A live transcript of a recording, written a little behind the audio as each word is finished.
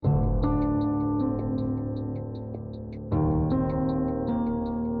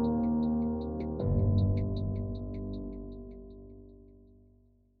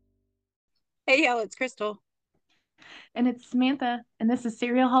Hey, y'all, it's Crystal. And it's Samantha, and this is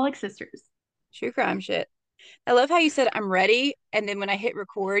Serialholic Sisters. True crime shit. I love how you said I'm ready, and then when I hit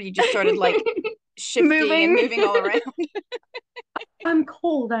record, you just started like shifting and Moving. moving all around. I'm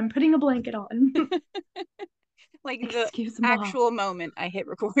cold. I'm putting a blanket on. Like the Excuse-moi. actual moment I hit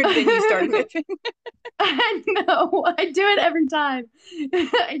record, then you started moving. I know. I do it every time.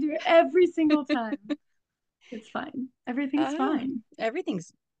 I do it every single time. It's fine. Everything's fine.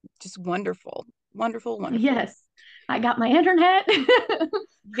 Everything's just wonderful. Wonderful, wonderful. Yes. I got my internet.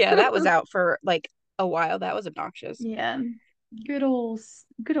 Yeah, that was out for like a while. That was obnoxious. Yeah. Good old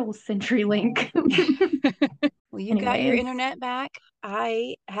CenturyLink. Well, you got your Anyways, internet back.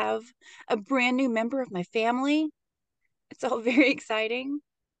 I have a brand new member of my family. It's all very exciting.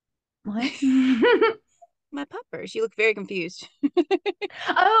 what? My puppers. You look very confused.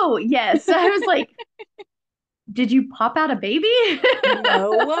 Oh, yes. I was like, did you pop out a baby?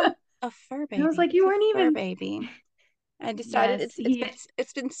 No, a fur I was baby. like, It's you a weren't fur even. baby. I decided Yes,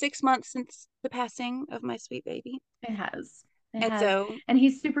 it's he been 6 months since the passing of my sweet baby, it has. It and has. so And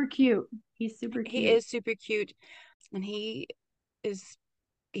he's super cute. He's super he cute. is super cute, and he is.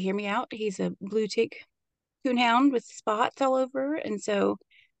 Hear me out. He's a blue tick coonhound with spots all over, and so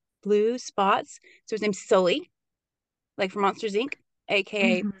blue spots. So his name's Sully, like from Monsters Inc.,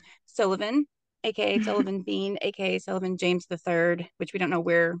 aka Mhm. Sullivan, aka Sullivan Bean, aka Sullivan James the Third, which we don't know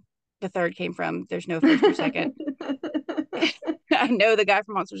where the third came from. There's no first or second. I know the guy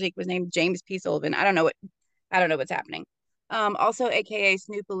from Monsters Inc. was named James P. Sullivan. I don't know what's happening. Also AKA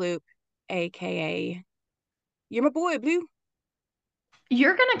Snoopaloop, AKA You're my boy, Blue.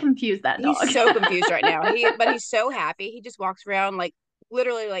 You're gonna confuse that He's dog. so confused right now. But he's so happy. He just walks around like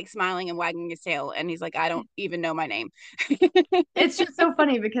literally like smiling and wagging his tail, and he's like, I don't even know my name. It's just so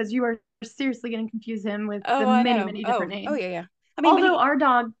funny because you are seriously gonna confuse him with the Oh, I many, know. many different Oh, names. yeah, yeah. I mean, but Although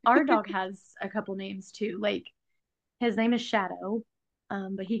he, our dog has a couple names too. Like his name is Shadow,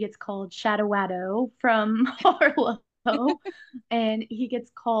 but he gets called Shadowado from Harlow, and he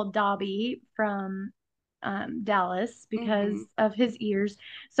gets called Dobby from Dallas hmm because of his ears.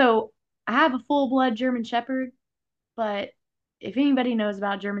 So I have a full blood German Shepherd, but if anybody knows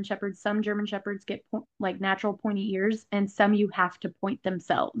about German Shepherds, some German Shepherds get like natural pointy ears, and some you have to point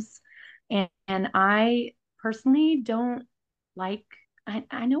themselves. And I personally don't like.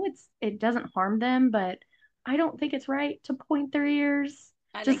 I know it doesn't harm them, but I don't think it's right to point their ears.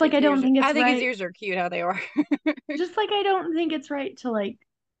 Just like I don't think I it's think his right. ears are cute how they are. Just like I don't think it's right to like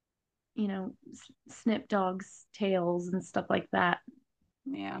snip dogs' tails and stuff like that.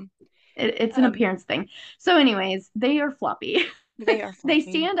 Yeah. It's an Um, appearance thing. So, anyways, they are floppy. they are They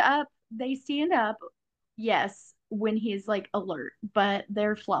floppy. stand up. They stand up, yes, when he's like alert, but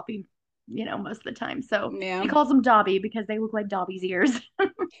they're floppy, most of the time. So Yeah. he calls them Dobby because they look like Dobby's ears.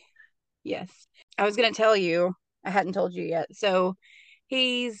 Yes. I was gonna tell you, I hadn't told you yet. So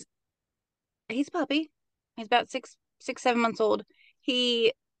he's he's a puppy. He's about 7 months old.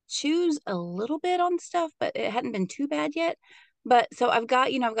 He chews a little bit on stuff, but it hadn't been too bad yet. But so I've got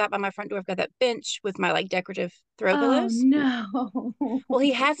by my front door, I've got that bench with my like decorative throw Oh pillows. no. Well,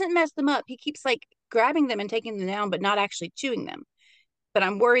 he hasn't messed them up. He keeps like grabbing them and taking them down, but not actually chewing them. But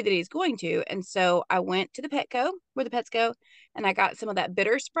I'm worried that he's going to. And so I went to the Petco where the pets go, and I got some of that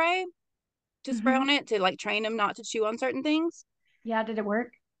bitter spray to spray on Mhm. it to like train him not to chew on certain things. Yeah, did it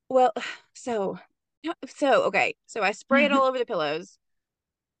work? Well, so okay. So I spray it all over the pillows.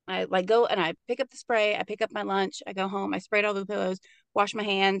 I like go and I pick up the spray, I pick up my lunch, I go home, I spray it all over the pillows, wash my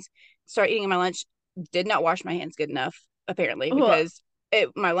hands, start eating my lunch. Did not wash my hands good enough, apparently, Ugh. because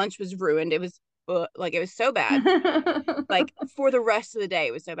my lunch was ruined. It was like it was so bad. Like for the rest of the day,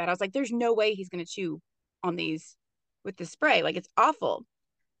 it was so bad. I was like, there's no way he's gonna chew on these with the spray. Like it's awful.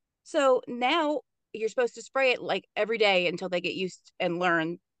 So now you're supposed to spray it like every day until they get used and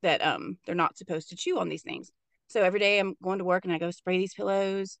learn that they're not supposed to chew on these things. So every day I'm going to work and I go spray these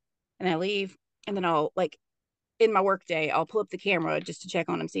pillows and I leave and then I'll like in my work day I'll pull up the camera just to check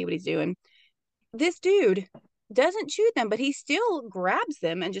on him, see what he's doing. This dude doesn't chew them, but he still grabs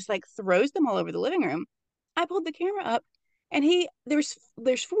them and just like throws them all over the living room. I pulled the camera up and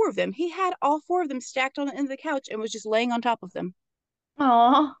there's four of them. He had all four of them stacked on the end of the couch and was just laying on top of them.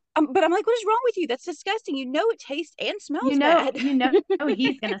 Aw. But I'm like, what is wrong with you? That's disgusting. You know it tastes and You smells know, bad. you know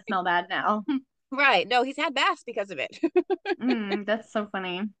he's gonna smell bad now. Right. No, he's had baths because of it, That's so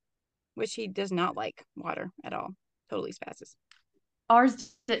funny. which he does not like water at all. Totally spasses.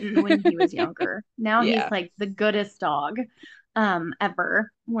 Ours didn't when he was younger. Now he's Yeah. like the goodest dog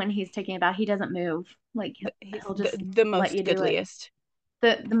ever when he's taking a bath. He doesn't move. Like He's he'll just the let most you do it. goodliest.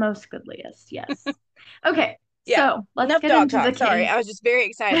 The most goodliest, yes. Okay. Yeah. So let's Enough get dog into the talk. Sorry. case. I was just very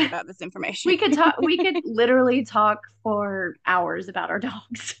excited about this information. We could literally talk for hours about our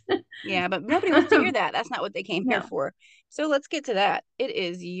dogs. Yeah, but nobody wants to hear that. That's not what they came here No. for. So let's get to that. It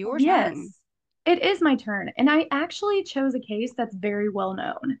is your turn. Yes, it is my turn. And I actually chose a case that's very well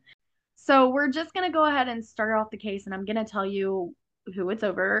known. So we're just going to go ahead and start off the case, and I'm going to tell you who it's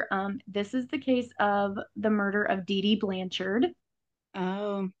over. This is the case of the murder of Dee Dee Blanchard.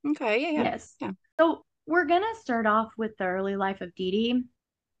 Oh, okay. Yeah, Yes. yeah. So we're going to start off with the early life of Dee Dee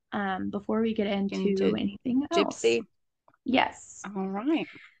before we get into Into anything else. Gypsy. Yes. All right.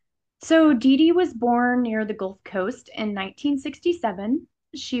 So Dee Dee was born near the Gulf Coast in 1967.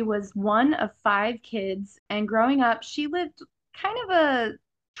 She was one of five kids, and growing up, she lived kind of a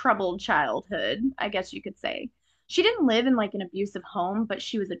troubled childhood, I guess you could say. She didn't live in like an abusive home, but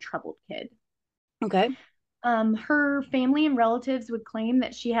she was a troubled kid. Okay. Her family and relatives would claim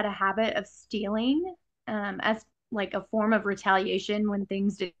that she had a habit of stealing, as like a form of retaliation when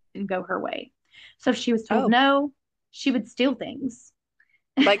things didn't go her way. So if she was told Oh, no, she would steal things.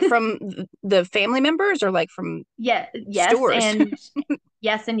 like from the family members or like from Yeah, stores?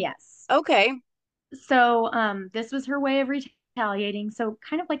 yes and yes. Okay. So this was her way of retaliating. So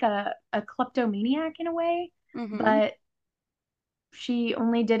kind of like a kleptomaniac in a way, Mm-hmm. but she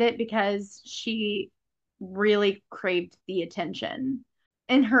only did it because she really craved the attention.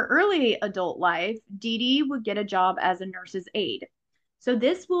 In her early adult life, Dee Dee would get a job as a nurse's aide. So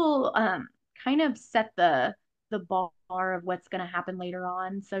this will kind of set the bar of what's going to happen later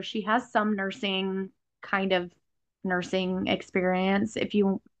on. So she has some kind of nursing experience, if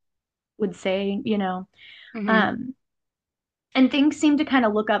you would say, Mm-hmm. um, and things seemed to kind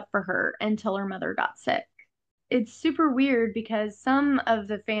of look up for her until her mother got sick. It's super weird because some of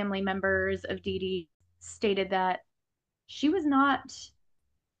the family members of Dee Dee stated that she was not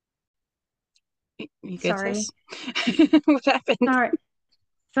You good, sis? sorry, What happened? sorry.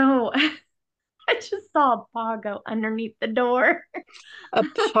 So I just saw a paw go underneath the door. A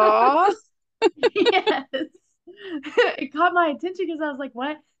paw? Yes. It caught my attention because I was like,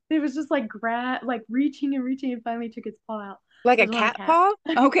 what? It was just like like reaching and reaching and finally took its paw out. Like It a was one of the cat cats.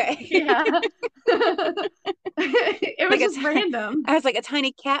 paw? Okay. Yeah. It Like was just I random. was like a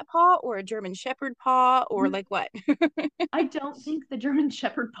tiny cat paw or a German Shepherd paw or Mm, like what? I don't think the German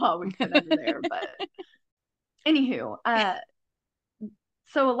Shepherd paw would fit under there, but anywho,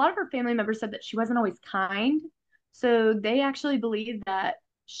 so a lot of her family members said that she wasn't always kind. So they actually believed that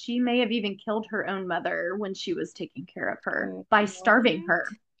she may have even killed her own mother when she was taking care of her by starving What? her.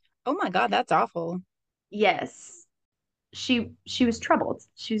 Oh my God, that's awful. Yes, she was troubled.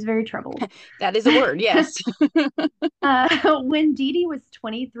 She was very troubled. That is a word, yes. When Dee Dee was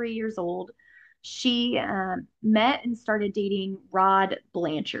 23 years old, she met and started dating Rod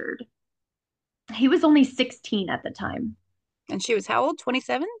Blanchard. He was only 16 at the time. And she was how old?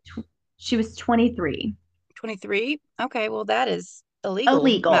 27? She was 23. 23? Okay, well, that is illegal,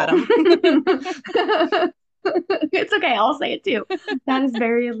 Illegal. madam. It's okay, I'll say it too. That is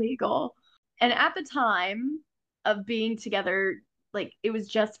very illegal. And at the time of being together, like it was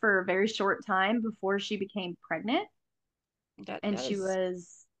just for a very short time before she became pregnant. And That she is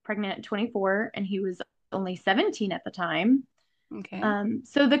was pregnant at 24, and he was only 17 at the time. okay.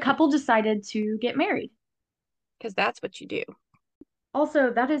 So the couple decided to get married. Because that's what you do.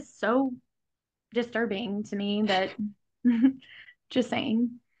 Also, that is so disturbing to me that just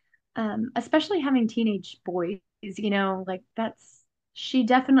saying, especially having teenage boys, like she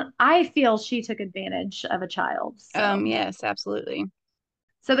definitely, I feel she took advantage of a child. Yes, absolutely.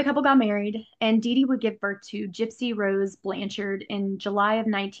 So the couple got married, and Dee Dee would give birth to Gypsy Rose Blanchard in July of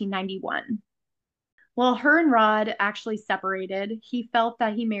 1991. Well, her and Rod actually separated. He felt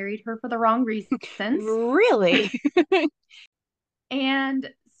that he married her for the wrong reasons. Really? And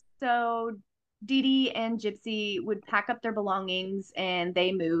so Dee Dee and Gypsy would pack up their belongings and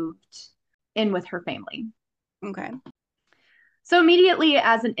they moved in with her family. Okay. So immediately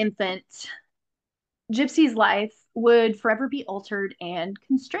as an infant, Gypsy's life would forever be altered and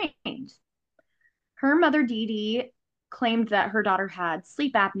constrained. Her mother, Dee Dee, claimed that her daughter had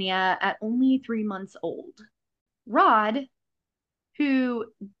sleep apnea at only 3 months old. Rod, who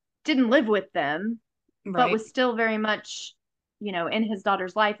didn't live with them, but Right. was still very much, in his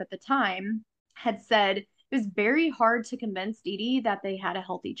daughter's life at the time, had said it was very hard to convince Dee Dee that they had a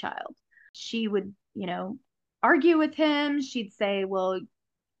healthy child. She would, argue with him. She'd say, well,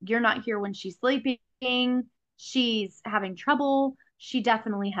 you're not here when she's sleeping. She's having trouble. She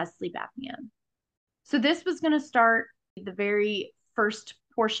definitely has sleep apnea. So this was going to start the very first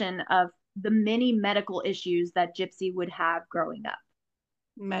portion of the many medical issues that Gypsy would have growing up.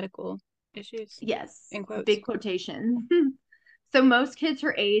 Medical. issues Yes, in quotes. big quotation. So most kids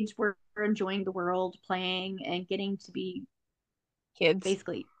her age were enjoying the world, playing, and getting to be Kids.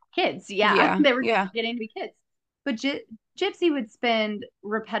 basically kids. Yeah, Yeah. they were Yeah. getting to be kids. But Gypsy would spend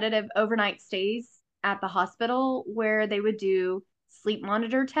repetitive overnight stays at the hospital where they would do sleep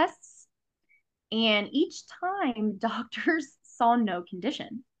monitor tests. And each time, doctors saw no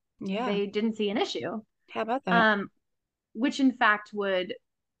condition. Yeah. They didn't see an issue, How about that? um, which in fact would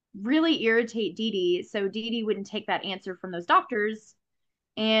really irritate Dee Dee. So Dee Dee wouldn't take that answer from those doctors.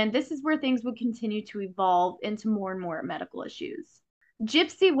 And this is where things would continue to evolve into more and more medical issues.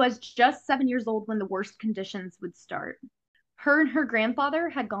 Gypsy was just 7 years old when the worst conditions would start. Her and her grandfather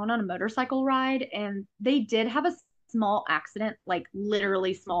had gone on a motorcycle ride, and they did have a small accident, like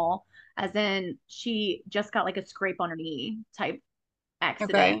literally small, as in she just got like a scrape on her knee type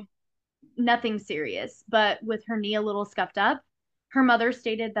accident. Okay. Nothing serious, but with her knee a little scuffed up, her mother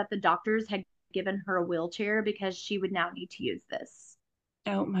stated that the doctors had given her a wheelchair because she would now need to use this.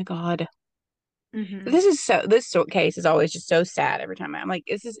 Oh my God. Mm-hmm. This case is always just so sad every time I'm like,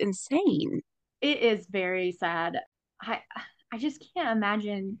 this is insane. It is very sad. I I just can't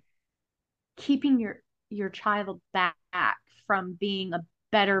imagine keeping your child back from being a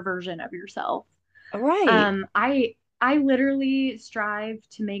better version of yourself. Right. I literally strive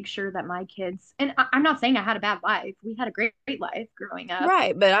to make sure that my kids, and I'm not saying I had a bad life. We had a great life growing up.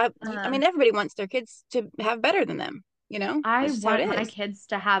 Right. But I Um, mean, everybody wants their kids to have better than them, you know? I That's just how it want my is. kids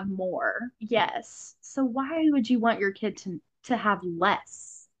to have more. Yes. So why would you want your kid to have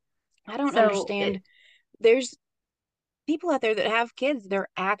less? I don't So understand. it, There's people out there that have kids, they're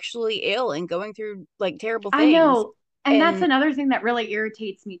actually ill and going through like terrible I things. know, and that's And another thing that really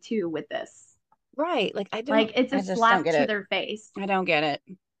irritates me too with this. right, like Like it's a I just don't slap get to it. their face. I don't get it.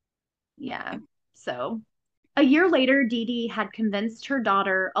 Yeah. So a year later, Dee Dee had convinced her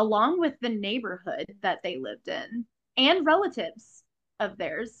daughter, along with the neighborhood that they lived in and relatives of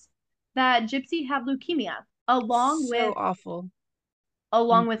theirs, that Gypsy had leukemia, So awful. Mm,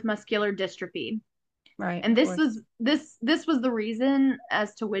 along with muscular dystrophy. right, And of course. this was the reason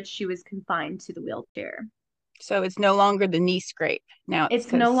as to which she was confined to the wheelchair. So it's no longer the knee scrape.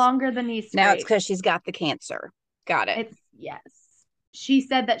 It's no longer the knee Now it's scrape. because she's got the cancer. Got it. It's yes. She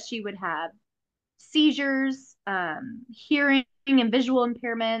said that she would have seizures, hearing and visual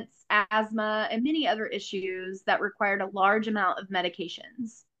impairments, asthma, and many other issues that required a large amount of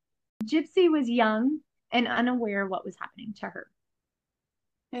medications. Gypsy was young and unaware of what was happening to her.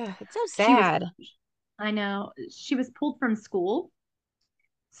 Yeah, it's so She was, sad. I know, she was pulled from school.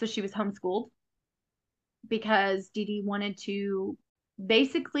 So she was homeschooled because Dee Dee wanted to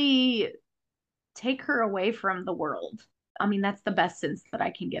basically take her away from the world. I mean, that's the best sense that I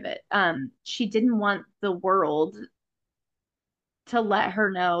can give it. She didn't want the world to let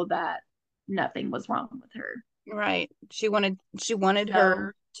her know that nothing was wrong with her. Right. She wanted So,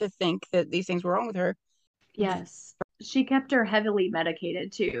 her to think that these things were wrong with her. yes, she kept her heavily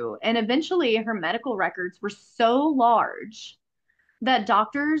medicated too. And eventually, her medical records were so large that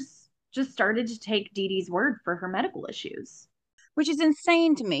doctors just started to take Dee Dee's word for her medical issues. Which is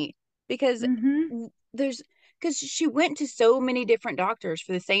insane to me because Mm-hmm. there's because she went to so many different doctors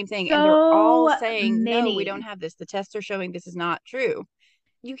for the same thing and they're all So saying no, we don't many. have this, the tests are showing this is not true.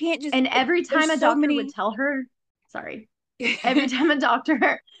 You can't just And every time there's a so doctor would many. tell her, sorry, You every time a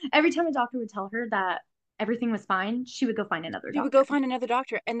doctor, every time a doctor would tell her that everything was fine, she would go find another would doctor. go find another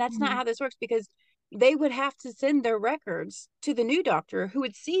doctor, and that's not Mm-hmm. how this works because they would have to send their records to the new doctor who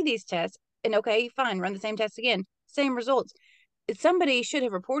would see these tests and okay, fine, run the same tests again, same results. Somebody should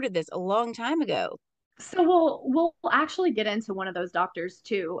have reported this a long time ago. So we'll actually get into one of those doctors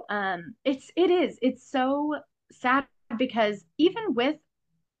too. It's so sad because even with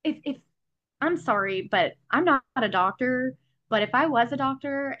if I'm sorry, but I'm not a doctor, but if I was a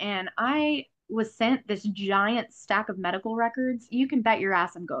doctor and I was sent this giant stack of medical records, you can bet your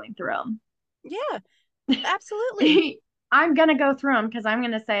ass I'm going through Yeah, absolutely. them. I'm gonna go through them because I'm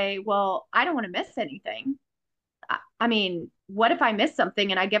gonna say, well, I don't want to miss anything. I mean, what if I miss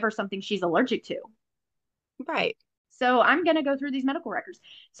something and I give her something she's allergic to? Right. So I'm going to go through these medical records.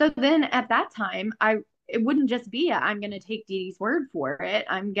 So then at that time, it wouldn't just be I'm going to take Dee Dee's word for it.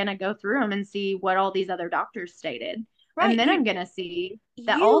 I'm going to go through them and see what all these other doctors stated. Right. And then I'm going to see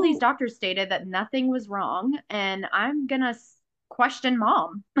that all these You doctors stated that nothing was wrong. And I'm going to question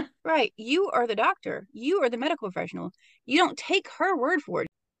mom. right. You are the doctor. You are the medical professional. You don't take her word for it.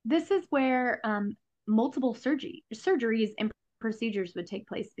 This is where multiple surgeries and procedures would take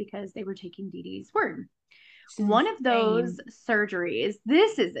place because they were taking Dee Dee's word. It's One of those insane. surgeries,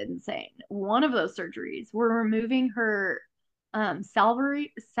 this is insane. One of those surgeries were removing her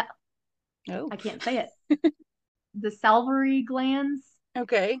salivary Oh, I can't say it. The salivary glands,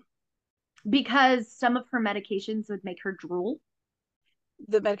 okay. because some of her medications would make her drool.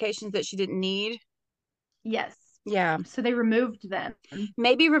 The medications that she didn't need. Yes. Yeah. So they removed them.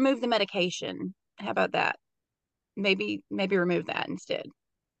 Maybe remove the medication. How about that? Maybe remove that instead.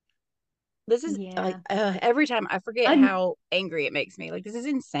 This is like Yeah. every time I forget An- how angry it makes me. Like this is I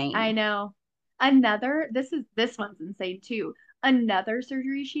insane. know. This one's insane too. Another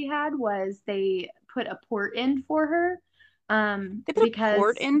surgery she had was they put a port in for her, They put a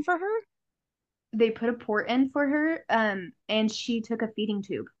port because in for her. and she took a feeding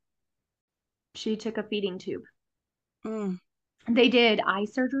tube. She took a feeding tube. Mm. They did eye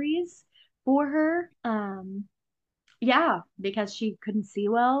surgeries for her. Yeah, because she couldn't see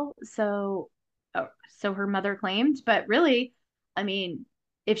well. So her mother claimed, but really, I mean,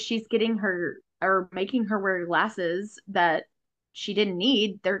 if she's getting her or making her wear glasses that she didn't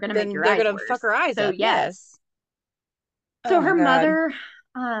need, they're gonna make Then your they're eyes gonna fuck worse. her eyes So up. yes. Yes. Oh So my her God.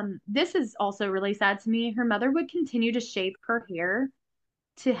 mother, this is also really sad to me. Her mother would continue to shave her hair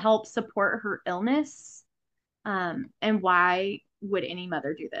to help support her illness. And why would any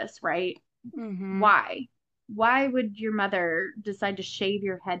mother do this, right? Mm-hmm. Why? Why would your mother decide to shave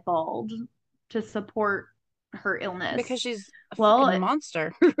your head bald to support her Because illness? she's a fucking Well,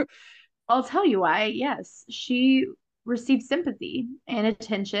 monster. I'll tell you why. Yes, she received sympathy and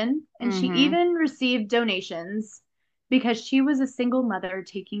attention, and she Mm-hmm. even received donations because she was a single mother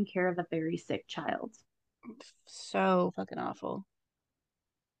taking care of a very sick child. So fucking awful.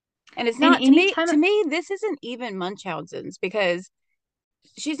 And it's And not anytime, to me, this isn't even Munchausen's because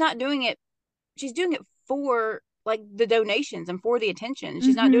she's not doing it. She's doing it for like the donations and for the attention.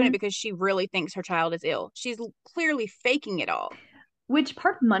 She's not doing it mhm, because she really thinks her child is ill. She's clearly faking it all. which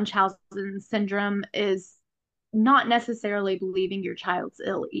part of Munchausen syndrome is not necessarily believing your child's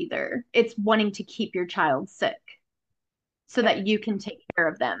ill either. It's wanting to keep your child sick so Uh, that you can take care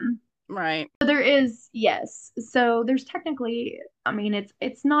of them. right. So there is, yes. So there's technically, I mean,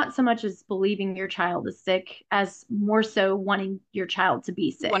 it's not so much as believing your child is sick as more so wanting your child to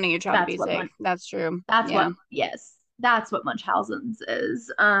be sick. Wanting your child to be sick. That's true. Yeah. Yes, that's what Munchausen's is.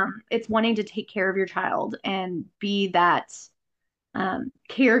 It's wanting to take care of your child and be that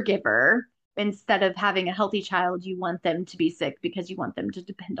caregiver. Instead of having a healthy child, you want them to be sick because you want them to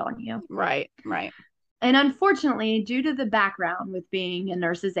depend on you. Right. Right. And unfortunately, due to the background with being a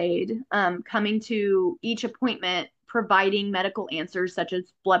nurse's aide, coming to each appointment, providing medical answers such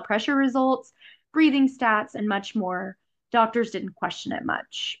as blood pressure results, breathing stats, and much more, doctors didn't question it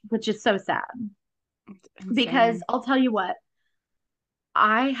much, which is so sad. Because Insane. I'll tell you what,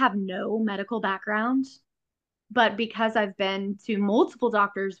 I have no medical background, but because I've been to multiple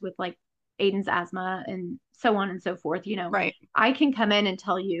doctors with like Aiden's asthma and so on and so forth, Right. I can come in and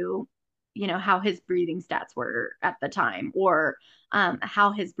tell you, how his breathing stats were at the time or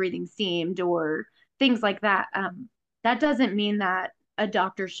how his breathing seemed or things like that. That doesn't mean that a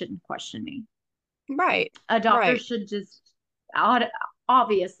doctor shouldn't question me. Right. A doctor Right. should just,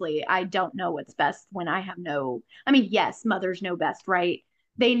 obviously, I don't know what's best when I have no, I mean, yes, mothers know best, right?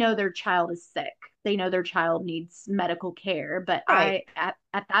 They know their child is sick. They know their child needs medical care. But Right. at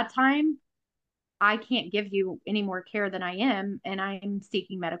that time, I can't give you any more care than I am, and I'm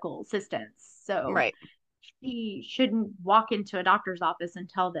seeking medical assistance. So Right. he shouldn't walk into a doctor's office and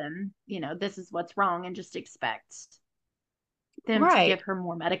tell them, this is what's wrong and just expect them to Right. give her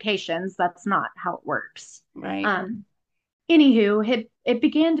more medications. That's not how it works. Right. Um, Anywho, it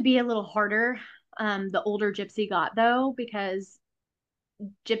began to be a little harder the older Gypsy got though, because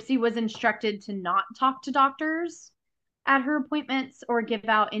Gypsy was instructed to not talk to doctors at her appointments or give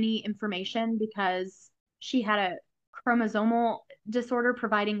out any information because she had a chromosomal disorder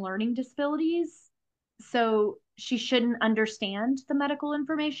providing learning disabilities. So she shouldn't understand the medical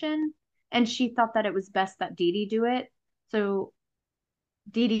information. And she thought that it was best that Dee Dee do it. So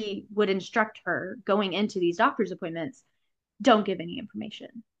Dee Dee would instruct her going into these doctor's appointments, don't give any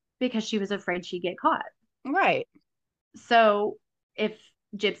information because she was afraid she'd get caught. Right. So if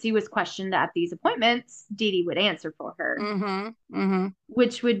Gypsy was questioned at these appointments, Dee Dee would answer for her, Mm-hmm. Mm-hmm.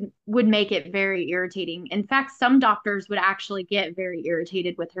 which would make it very irritating. In fact, some doctors would actually get very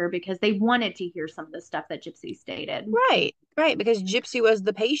irritated with her because they wanted to hear some of the stuff that Gypsy stated. Right. Right. Because Gypsy was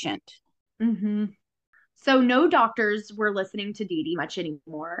the patient. Mm-hmm. So no doctors were listening to Dee Dee much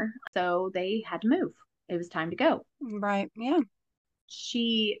anymore. So they had to move. It was time to go. Right. Yeah.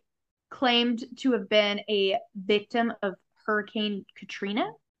 She claimed to have been a victim of Hurricane Katrina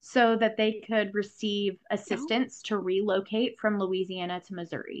so that they could receive Oh, assistance to relocate from Louisiana to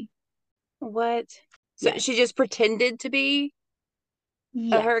Missouri. what? So she Yes. just pretended to be? a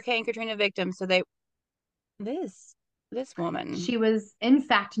Yes. Hurricane Katrina victim. So this this woman, She was, in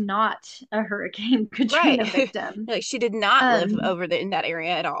fact, not a Hurricane right? Katrina victim. Like she did not live Um, in that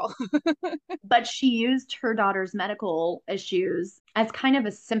area at all. but she used her daughter's medical issues as kind of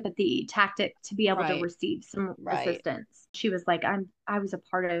a sympathy tactic to be able to Right, receive some right. assistance. She was like, I was a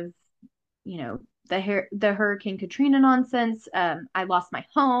part of, you know, the Hurricane Katrina nonsense. I lost my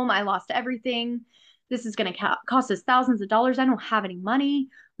home. I lost everything. This is going to cost us thousands of dollars. I don't have any money.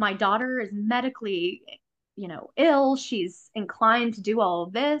 My daughter is medically, ill. She's inclined to do all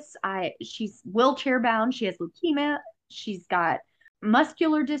of this. She's wheelchair bound. She has leukemia. She's got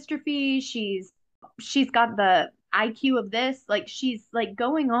muscular dystrophy. She's got the IQ of this. Like she's like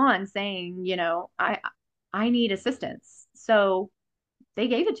going on saying, I need assistance. So they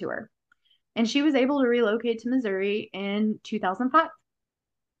gave it to her. And she was able to relocate to Missouri in 2005.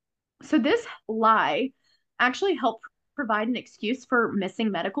 So this lie actually helped provide an excuse for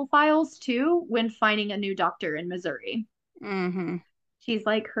missing medical files too when finding a new doctor in Missouri. Mm-hmm. She's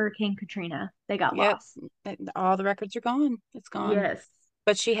like Hurricane Katrina. They got Yep. lost. All the records are gone. It's gone. Yes.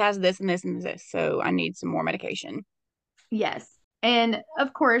 But she has this and this and this, so I need some more medication. Yes. And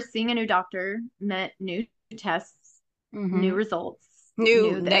of course, seeing a new doctor meant new tests, Mm-hmm. new results, New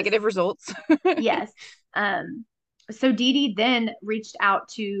new this. negative results. Yes. Um, so Dee Dee then reached out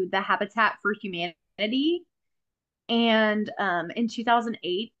to the Habitat for Humanity. And in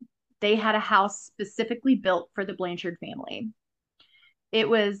 2008, they had a house specifically built for the Blanchard family. It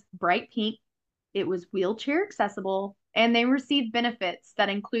was bright pink, it was wheelchair accessible, and they received benefits that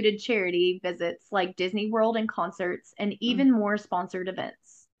included charity visits like Disney World and concerts, and Mm. even more sponsored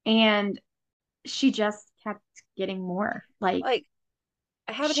events. And she just kept getting more. Like Like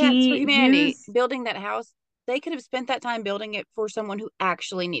Habitats for she Humanity used, building that house, they could have spent that time building it for someone who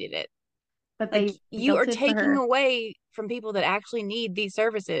actually needed it. but Like they you are built it for taking her. away from people that actually need these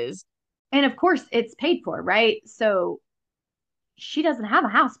services. And of course, it's paid for, right? So she doesn't have a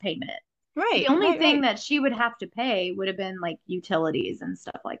house payment. The Right, only right, thing right. that she would have to pay would have been like utilities and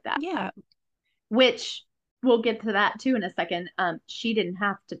stuff like that, Yeah. which we'll get to that too in a second. She didn't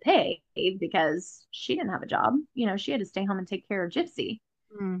have to pay because she didn't have a job. She had to stay home and take care of Gypsy.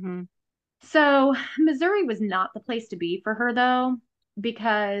 Mm-hmm. So Missouri was not the place to be for her, though,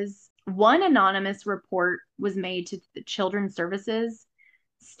 because one anonymous report was made to the Children's Services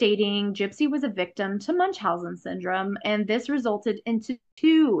stating Gypsy was a victim to Munchausen syndrome, and this resulted into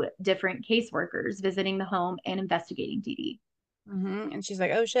two different caseworkers visiting the home and investigating Dee Dee. Mm-hmm. And she's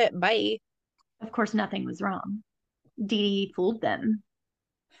like, oh shit, bye. Of course, nothing was wrong. Dee Dee fooled them.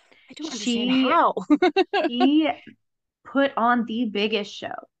 I don't understand She how. she put on the biggest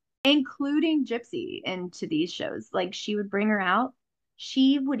show, including Gypsy into these shows. Like she would bring her out.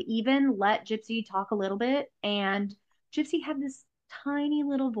 She would even let Gypsy talk a little bit, and Gypsy had this tiny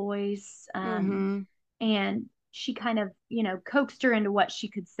little voice, Mm-hmm. and she kind of, coaxed her into what she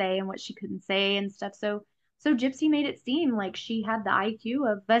could say and what she couldn't say and stuff. So Gypsy made it seem like she had the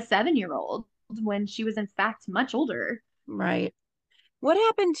IQ of a 7-year-old when she was in fact much older. Right. What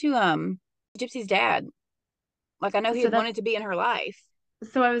happened to Gypsy's dad? Like I know he So had that's wanted to be in her life.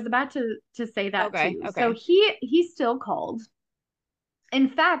 so I was about to say that Okay, too. So okay. he still called. In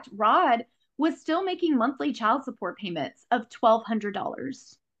fact, Rod was still making monthly child support payments of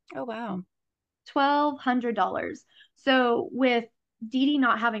 $1,200. Oh wow. $1,200. So with Dee Dee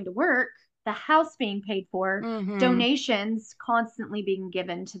not having to work, the house being paid for, Mm-hmm. donations constantly being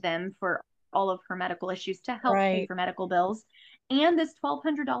given to them for all of her medical issues to help pay Right. for medical bills, and this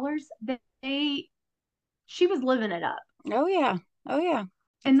 $1,200, they she was living it up. Oh yeah. Oh yeah.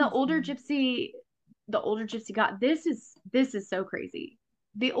 And That's insane. the older Gypsy got, this is so crazy.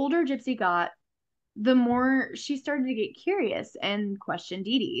 The older Gypsy got, the more she started to get curious and question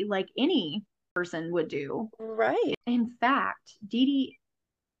Dee Dee, like any person would do. Right. In fact, Dee Dee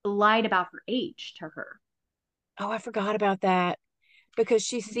lied about her age to her. Oh, I forgot about that because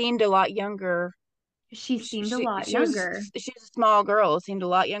she seemed a lot younger. She She seemed a she, lot she was younger. she was a small girl. Seemed a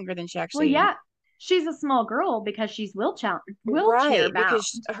lot younger than she Well, actually. yeah, she's a small girl because she's wheelchair Right,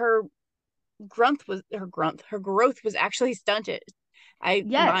 because bound. her growth was actually stunted. I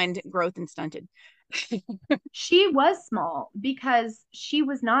Yes, combined growth and stunted. she was small because she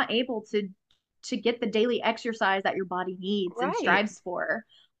was not able to get the daily exercise that your body needs and Right. strives for.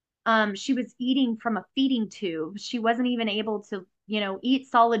 She was eating from a feeding tube. She wasn't even able to, eat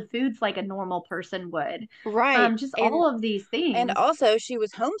solid foods like a normal person would. Right. Just And all of these and things. also she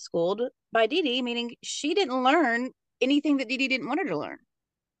was homeschooled by Dee Dee, meaning she didn't learn anything that Dee Dee didn't want her to learn.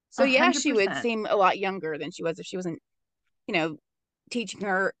 So A yeah, hundred she would percent. seem a lot younger than she was if she wasn't, you know, teaching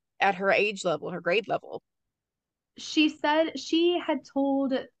her at her age level, her grade level. she said she had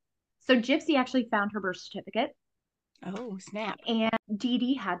told, so Gypsy actually found her birth certificate Oh, snap. and Dee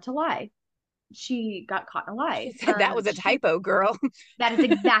Dee had to lie. She got caught in a She lie. said that was a typo, girl. That is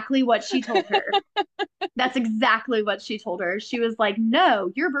exactly what she told her. That's exactly what she told her. She was like,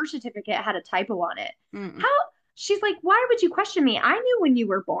 no, your birth certificate had a typo on it. Mm. How? She's like, why would you question me? I knew when you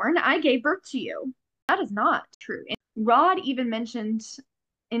were born. I gave birth to you. That is not true. And Rod even mentioned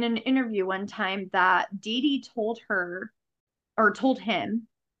in an interview one time that Dee Dee told her or told him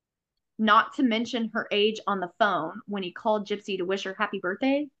not to mention her age on the phone when he called Gypsy to wish her happy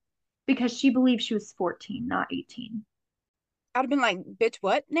birthday because she believed she was 14, not 18. I'd have been like, bitch,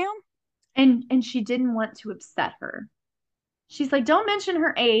 what now? And she didn't want to upset her. She's like, don't mention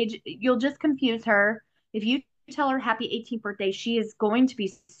her age. You'll just confuse her. If you tell her happy 18th birthday, she is going to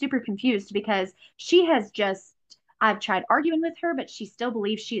be super confused because she has just, I've tried arguing with her, but she still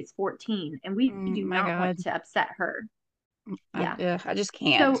believes she is 14 and we do My not God. want to upset her. Yeah. I just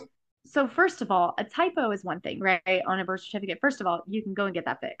can't. So first of all, a typo is one thing, right? On a birth certificate. First of all, you can go and get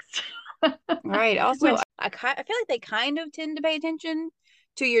that fixed. Right. Also, Which, I feel like they kind of tend to pay attention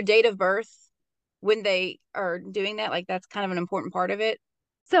to your date of birth when they are doing that. Like that's kind of an important part of it.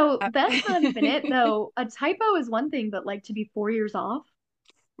 so I, that's not even it though. A typo is one thing, but like to be 4 years off.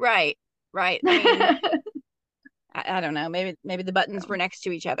 right. Right. I mean, I don't know. Maybe the buttons were next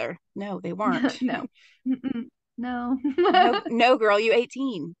to each other. No, they weren't. No. Mm-mm. No. No, girl, you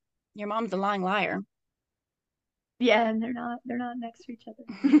 18. Your mom's a lying liar. Yeah, and they're not next to each other.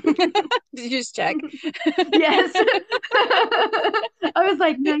 Did you just check? Yes. I was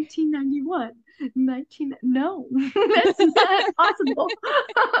like 1991. 19 No. That's not possible.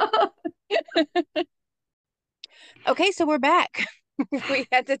 Okay, so we're back. We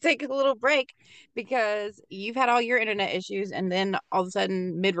had to take a little break because you've had all your internet issues, and then all of a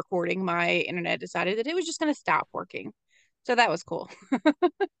sudden, mid recording, my internet decided that it was just going to stop working. So that was cool.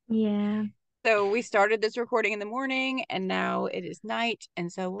 Yeah. So we started this recording in the morning, and now it is night,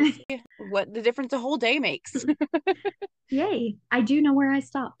 and so we'll see what the difference a whole day makes. Yay. I do know where I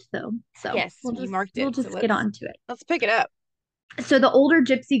stopped though. So Yes, you marked we'll it. So just get on to it. let's pick it up. So the older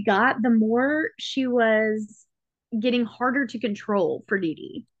Gypsy got, the more she was getting harder to control for Dee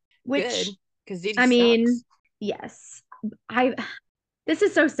Dee, Good, which because Didi I mean, sucks. yes. I This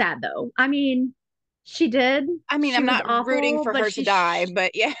is so sad though. I mean, she did. I mean, She I'm was not rooting awful, for but her to die,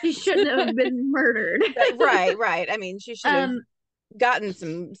 but yeah. she shouldn't have been murdered. Right. I mean, she should have Um, gotten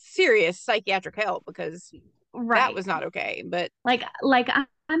some serious psychiatric help because that right. was not okay. But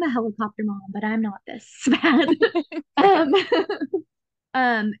I'm a helicopter mom, but I'm not this bad.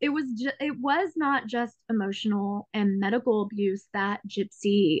 um, it was not just emotional and medical abuse that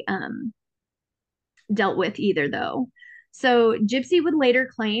Gypsy dealt with either though. So Gypsy would later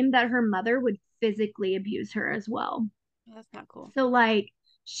claim that her mother would physically abuse her as well. that's not cool. So like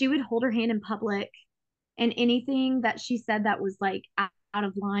she would hold her hand in public and anything that she said that was like out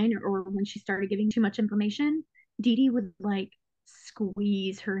of line or when she started giving too much information, Dee Dee would like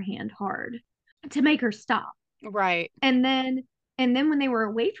squeeze her hand hard to make her stop. Right. And then when they were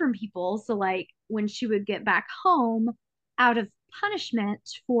away from people, so like when she would get back home out of punishment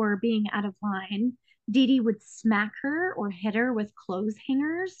for being out of line, Dee Dee would smack her or hit her with clothes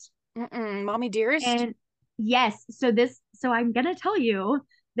hangers. Mommy dearest. And yes, so I'm gonna tell you,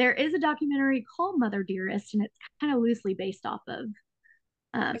 there is a documentary called Mother Dearest, and it's kind of loosely based off of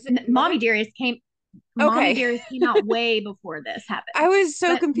Is it Mother? Mommy Okay. Dearest came out way before this happened. I was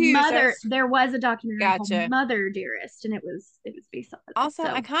so But confused. there was a documentary called Gotcha. Mother Dearest, and it was based off of this. Also,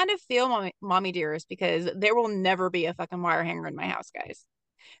 I So kind of feel mommy dearest because there will never be a fucking wire hanger in my house, guys.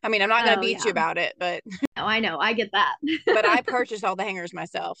 I mean, I'm not gonna oh beat you yeah. about it, but Oh, I know, I get that. but I purchased all the hangers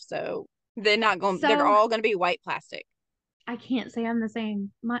myself, so they're So all gonna be white plastic. I can't say I'm the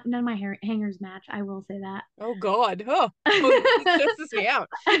same. None of my hangers match. I will say that. Oh God. Oh, it stresses me out.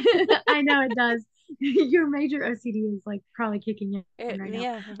 I know it does. Your major OCD is like probably kicking in right now.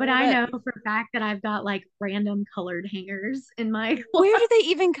 Yeah, But I know for a fact that I've got like random colored hangers in my Where closet. do they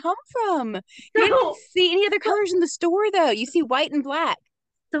even come from? You don't even So, see any other colors in the store though. You see white and black.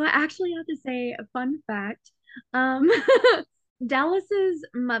 so I actually have to say a fun fact. Um, Dallas's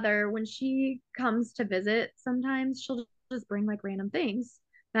mother, when she comes to visit, sometimes she'll just bring like random things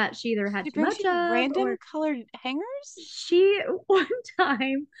that she either had She too brings much you of random or colored hangers? she one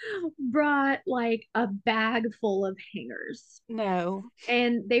time brought like a bag full of hangers No.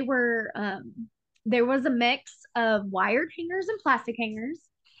 and they were there was a mix of wired hangers and plastic hangers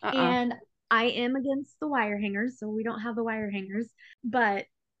Uh-uh. and I am against the wire hangers so we don't have the wire hangers but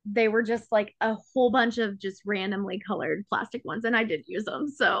they were just like a whole bunch of just randomly colored plastic ones and I did use them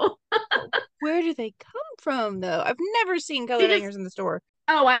so Where do they come from though? I've never seen They colored just, hangers in the store.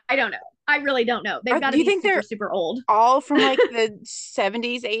 oh, I don't know. I really don't know. They've got Do to you be think super, they're super old. all from like the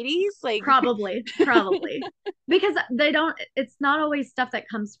 70s, 80s? Like, Probably, probably. Because they don't, it's not always stuff that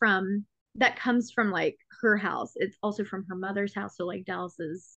comes from like her house. It's also from her mother's house. So like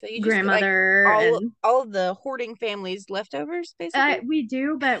Dallas's so you just get like grandmother and all of the hoarding family's leftovers, basically. we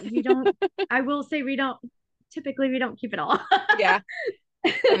do, but we don't, I will say typically we don't keep it all. Yeah.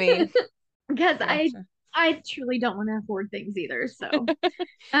 I mean, Because gotcha. I truly don't want to afford things either. So,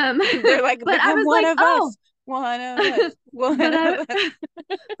 They're like, but I become was one like, of oh, us. One of us. One but of us.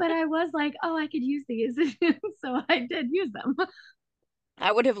 I was like, oh, I could use these. So I did use them.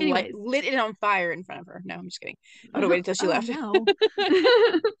 I would have like Anyways. lit it on fire in front of her. No, I'm just kidding. I would have waited till she Oh left. no.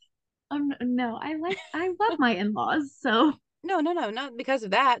 No, I love my in-laws, so No, no, no, not because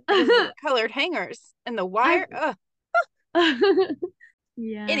of that. Because of the colored hangers and the I wire. Ugh.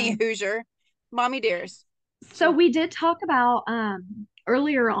 yeah. Any Hoosier. Mommy dears. So we did talk about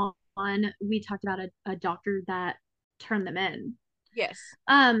earlier on we talked about a doctor that turned them in. Yes.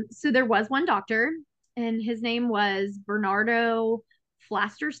 So there was one doctor, and his name was Bernardo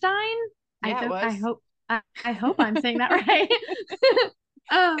Flasterstein. Yeah, it was. I hope I'm saying that right.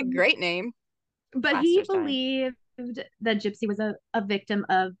 A um, great name. but he Plasterstein. believed that Gypsy was a victim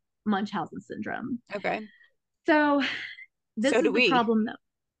of Munchausen syndrome. Okay. So this So do is the we. problem though.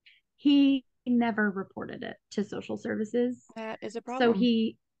 He never reported it to social services. That is a So problem.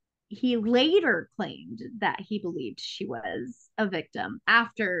 he later claimed that he believed she was a victim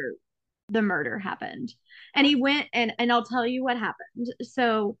after the murder happened. And he went and I'll tell you what happened.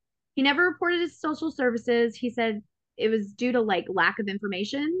 So he never reported it to social services. He said it was due to like lack of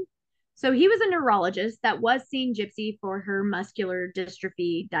information. So he was a neurologist that was seeing Gypsy for her muscular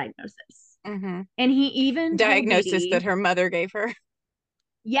dystrophy diagnosis. Mm-hmm. And he even told Dee Diagnosis that Dee, her mother gave her.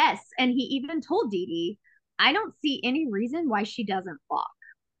 yes, and he even told Dee Dee, I don't see any reason why she doesn't walk.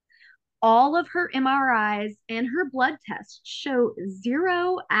 All of her MRIs and her blood tests show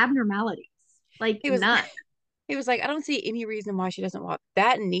zero abnormalities, like He was none. he was like, I don't see any reason why she doesn't walk.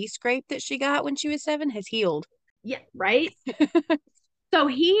 That knee scrape that she got when she was 7 has healed. Yeah, right. So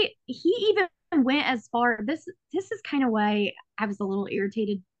he even went as far. This is kind of why I was a little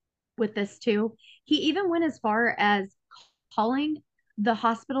irritated with this too. He even went as far as calling the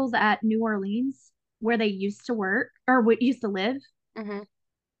hospitals at New Orleans where they used to work or what used to live Mm-hmm.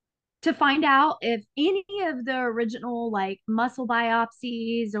 to find out if any of the original like muscle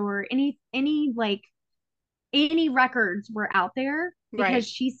biopsies or any like any records were out there Right. because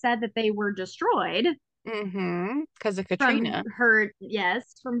she said that they were destroyed Mm-hmm. Because of from Katrina.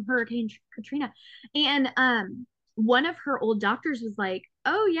 from Hurricane Katrina. And one of her old doctors was like,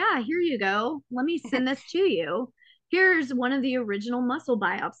 "Oh yeah, here you go. Let me send this to you. Here's one of the original muscle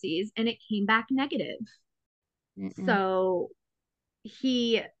biopsies," and it came back negative. Mm-mm. So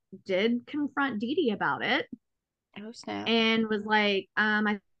he did confront Dee Dee about it Oh, snap. and was like,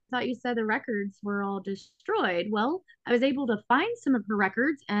 I thought you said the records were all destroyed. Well, I was able to find some of her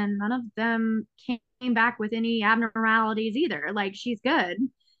records and none of them came back with any abnormalities either. Like she's good.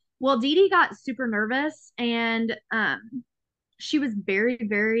 Well, Dee Dee got super nervous and she was very,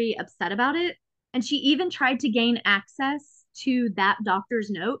 very upset about it. And she even tried to gain access to that doctor's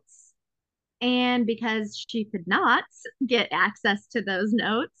notes. And because she could not get access to those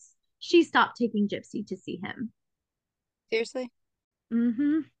notes, she stopped taking Gypsy to see him. Seriously?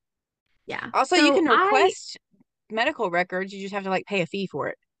 Mm-hmm. Yeah. Also, you So can request medical records. You just have to like pay a fee for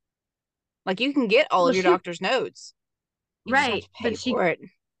it. Like you can get all well, of your she, doctor's notes. You just have right. to pay for it.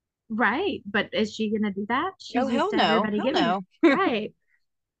 Right. But is she going to do that? Oh, She's used hell to no. everybody Hell giving, no. right.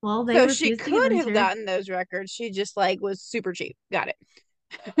 Well, they So she refused to give could them have to gotten those records. She just like was super cheap. Got her.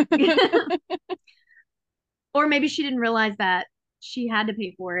 it. Or maybe she didn't realize that she had to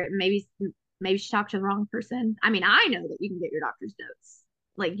pay for it. Maybe she talked to the wrong person. I mean, I know that you can get your doctor's notes.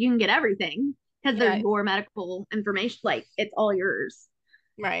 Like you can get everything because they're Yeah, your medical information. Like it's all yours.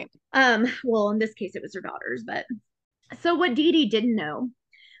 right. Well, in this case, it was her daughter's. But so what Dee Dee didn't know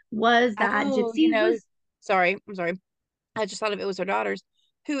was that Oh, Gypsy was, sorry. I'm sorry. I just thought if it was her daughter's,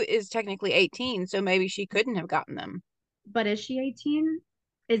 who is technically 18, so maybe she couldn't have gotten them. but is she 18?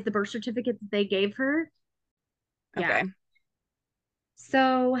 Is the birth certificate that they gave her? Yeah. Okay.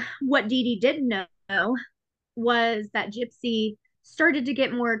 So what Dee Dee didn't know was that Gypsy started to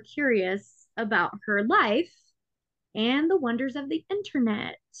get more curious about her life and the wonders of the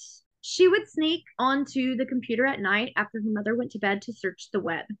internet. She would sneak onto the computer at night after her mother went to bed to search the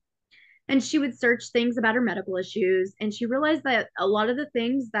web. And she would search things about her medical issues. And she realized that a lot of the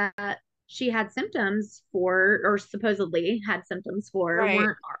things that she had symptoms for, or supposedly had symptoms for, Right.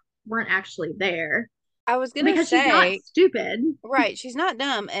 weren't actually there. I was gonna because she's not say, stupid. right, she's not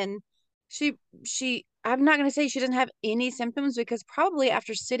dumb, and she I'm not gonna say she doesn't have any symptoms because probably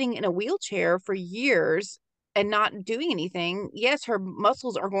after sitting in a wheelchair for years and not doing anything, yes, her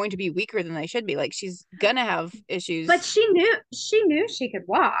muscles are going to be weaker than they should be. Like she's gonna have But issues. she knew she could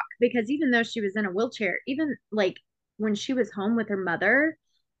walk because even though she was in a wheelchair, even like when she was home with her mother,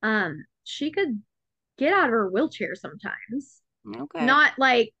 she could get out of her wheelchair sometimes. Okay. Not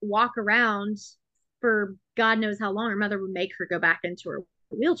like walk around for God knows how long. Her mother would make her go back into her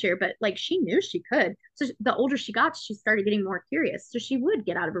wheelchair, but like she knew she could. So the older she got, she started getting more curious. So she would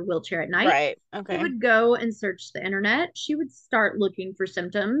get out of her wheelchair at night. Right. She Okay. would go and search the internet. She would start looking for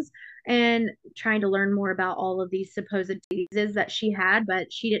symptoms and trying to learn more about all of these supposed diseases that she had,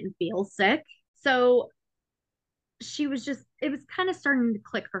 but she didn't feel sick. So she was just, it was kind of starting to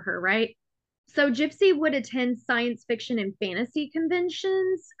click for her, right? So Gypsy would attend science fiction and fantasy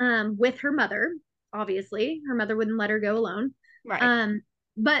conventions with her mother. Obviously, her mother wouldn't let her go alone. Right.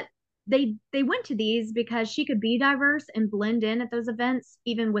 But they went to these because she could be diverse and blend in at those events,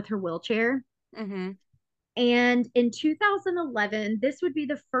 even with her wheelchair. Mm-hmm. And in 2011, this would be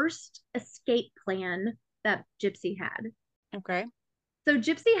the first escape plan that Gypsy had. Okay. So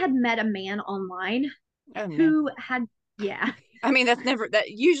Gypsy had met a man online Oh no. who had, yeah, I mean, that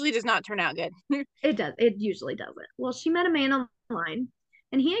usually does not turn out good. it does. It usually doesn't. Well, she met a man online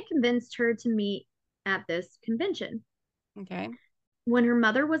and he had convinced her to meet at this convention. Okay. When her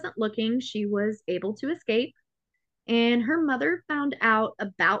mother wasn't looking, she was able to escape. And her mother found out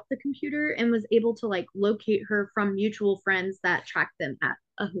about the computer and was able to like locate her from mutual friends that tracked them at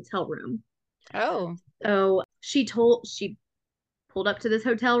a hotel room. Oh. So she pulled up to this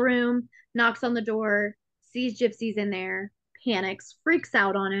hotel room, knocks on the door, sees Gypsy's in there, panics, freaks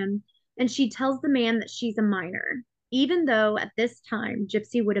out on him, and she tells the man that she's a minor, even though at this time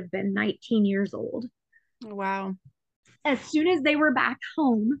Gypsy would have been 19 years old. Wow. As soon as they were back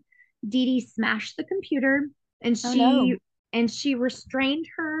home, Dee Dee smashed the computer and Oh no. she restrained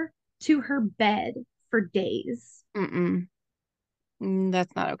her to her bed for days. Mm-mm.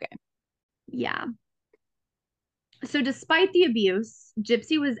 That's not okay. Yeah. So, despite the abuse,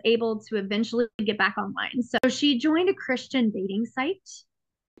 Gypsy was able to eventually get back online. So, she joined a Christian dating site.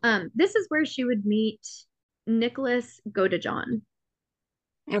 This is where she would meet Nicholas Godejohn.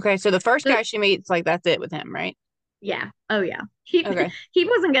 Okay, so the first So, guy she meets, like that's it with him, right? yeah. Oh, yeah. He Okay. he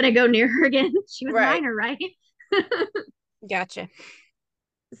wasn't gonna go near her again. She was a Right. minor, right? Gotcha.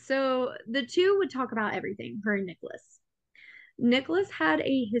 So the two would talk about everything, her and Nicholas. Nicholas had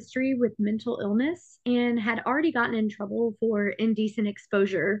a history with mental illness and had already gotten in trouble for indecent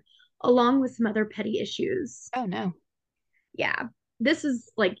exposure, along with some other petty issues. Oh no. Yeah, this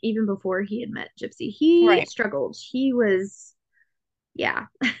is like even before he had met Gypsy. He Right. struggled. He was, yeah.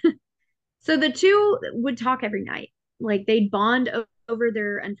 So the two would talk every night. Like they'd bond over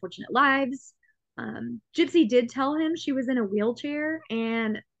their unfortunate lives. Gypsy did tell him she was in a wheelchair,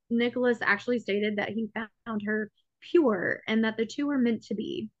 and Nicholas actually stated that he found her pure and that the two were meant to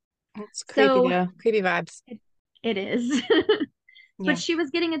be. It's creepy So though. Creepy vibes. it is. But Yeah. she was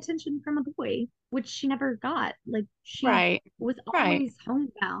getting attention from a boy, which she never got. Like she Right. was Right. always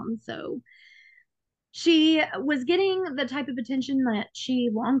homebound. So she was getting the type of attention that she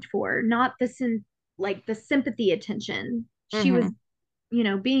longed for, not like the sympathy attention. She was,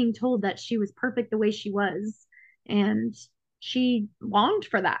 Mm-hmm. being told that she was perfect the way she was, and she longed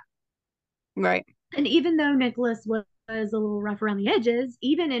for that. Right. And even though Nicholas was a little rough around the edges,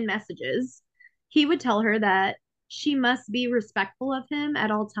 even in messages, he would tell her that she must be respectful of him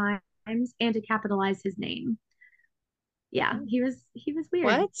at all times and to capitalize his name. Yeah, he was weird.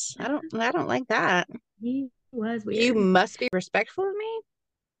 What? I don't like that. He was You weird. must be respectful of me?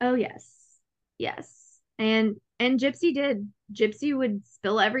 Oh yes. Yes. And Gypsy did. Gypsy would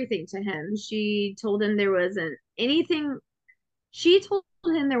spill everything to him. She told him there wasn't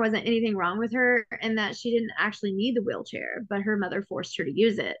anything wrong with her and that she didn't actually need the wheelchair, but her mother forced her to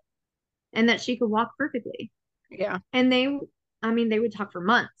use it and that she could walk perfectly. Yeah. And they would talk for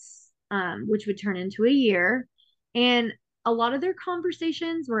months, which would turn into a year. And a lot of their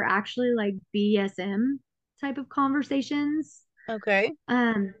conversations were actually like BSM type of conversations. Okay.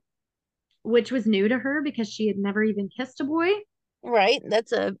 Um, which was new to her because she had never even kissed a boy. Right.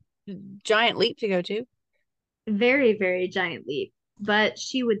 That's a giant leap to go to. Very, very giant leap. But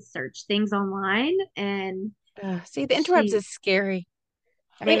she would search things online and See, the interrupts she, is scary.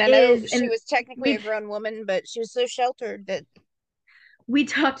 I mean, it I know is, she and was technically a we've, grown woman, but she was so sheltered that. we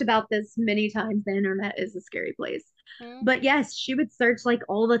talked about this many times. The internet is a scary place. Hmm. But yes, she would search like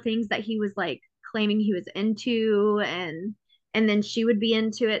all the things that he was like claiming he was into and then she would be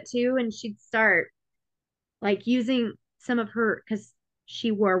into it too and she'd start like using some of her, because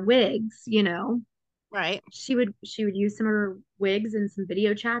she wore wigs, Right. she would use some of her wigs and some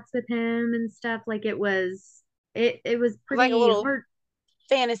video chats with him and stuff. Like it was Like a pretty little hard.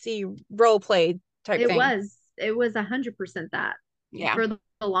 fantasy role play type thing. It was 100% that Yeah. for the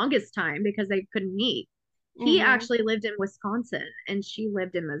longest time because they couldn't meet. He Mm-hmm. actually lived in Wisconsin and she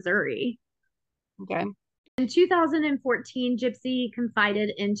lived in Missouri. Okay. In 2014, Gypsy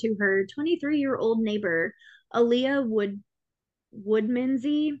confided into her 23-year-old neighbor, Aaliyah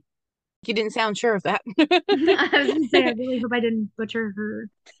Woodmansey. You didn't sound sure of that. I was gonna say, I really hope I didn't butcher her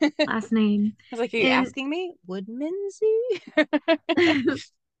I last name. was like, are you And asking me? Woodmansey?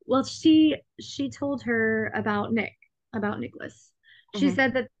 well, she told her about Nicholas. She Hmm.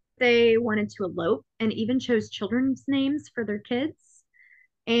 said that they wanted to elope and even chose children's names for their kids.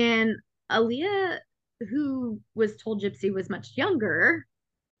 And Aaliyah, who was told Gypsy was much younger,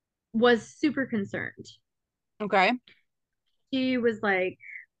 was super concerned. Okay. She was like,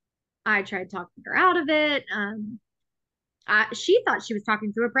 I tried talking her out of it. She thought she was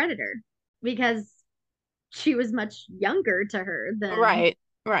talking to a predator because she was much younger to her than Right.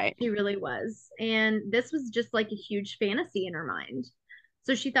 Right. she really was. And this was just like a huge fantasy in her mind.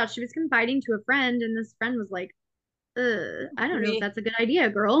 So she thought she was confiding to a friend, and this friend was like, I don't know if Me. that's a good idea,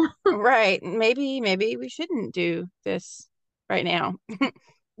 girl. Right. Maybe we shouldn't do this right now.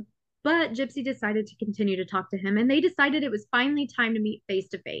 But Gypsy decided to continue to talk to him, and they decided it was finally time to meet face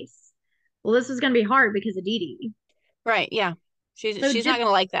to face. Well, this was going to be hard because of Dee Dee. Right. Yeah. So She's not gonna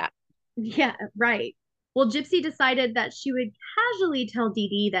like that. Yeah, right. Well, Gypsy decided that she would casually tell Dee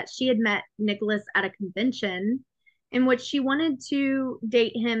Dee that she had met Nicholas at a convention in which she wanted to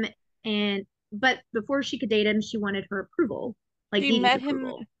date him, and but before she could date him, she wanted her approval, like She Dee Dee's met him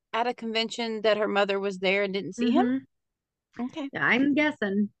approval. at a convention that her mother was there and didn't see him. Mm-hmm. Okay. Yeah, I'm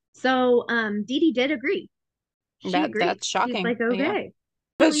guessing. So, Dee Dee did agree. She agreed. That's She's shocking. like, Yeah. okay.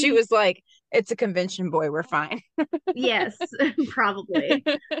 But she Really? was like, it's a convention, boy, we're fine. Yes, probably.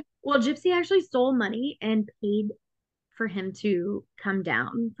 Well, Gypsy actually stole money and paid for him to come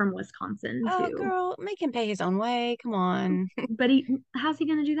down from Wisconsin Oh, to. girl, make him pay his own way. Come on. But how's he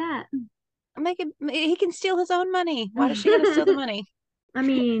gonna do that? Make him, he can steal his own money. Why does she gotta steal the money? I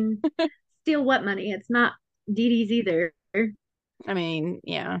mean, steal what money? It's not Dee Dee's either. I mean,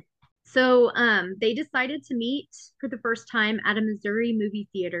 yeah. So, they decided to meet for the first time at a Missouri movie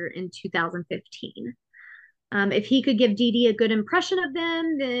theater in 2015. If he could give Dee Dee a good impression of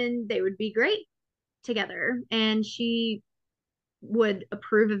them, then they would be great together, and she would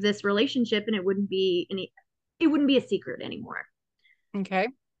approve of this relationship, and it wouldn't be a secret anymore. Okay.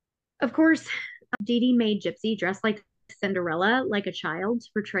 Of course, Dee Dee made Gypsy dress like Cinderella, like a child, to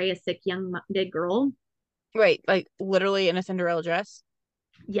portray a sick young minded girl. Wait, like literally in a Cinderella dress?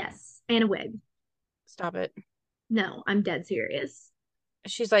 Yes, and a wig. Stop it. No, I'm dead serious.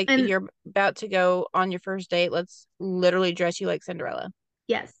 She's like, And you're about to go on your first date. Let's literally dress you like Cinderella.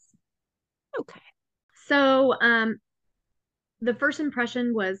 yes. Okay. So, the first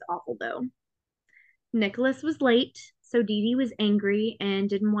impression was awful though. Nicholas was late, so Dee Dee was angry and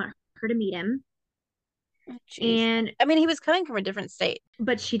didn't want her to meet him. Oh, jeez. And I mean, he was coming from a different state.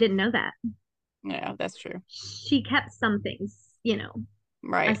 but she didn't know that. Yeah, that's true. She kept some things, a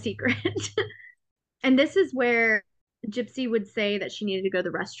Right. secret. And this is where Gypsy would say that she needed to go to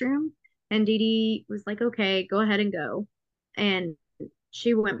the restroom. And Dee Dee was like, okay, go ahead and go. And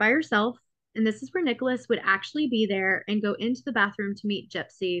she went by herself. And this is where Nicholas would actually be there and go into the bathroom to meet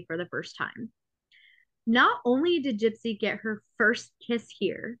Gypsy for the first time. Not only did Gypsy get her first kiss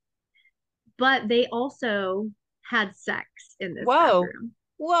here, but they also had sex in this Whoa. bathroom.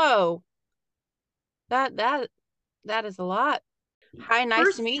 Whoa. That that that is a lot. Hi, nice to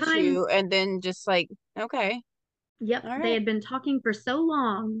First meet time. you. And then just like, okay. Yep, All they right. had been talking for so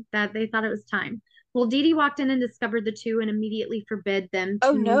long that they thought it was time. Well, Dee Dee walked in and discovered the two and immediately forbid them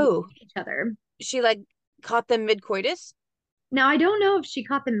Oh to look no. at each other. She like caught them mid-coitus? Now, I don't know if she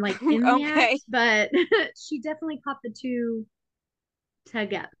caught them like in the Okay. act, but she definitely caught the two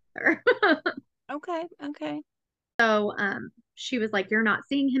together. Okay. Okay. So she was like, you're not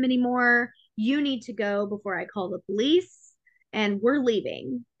seeing him anymore. You need to go before I call the police, and we're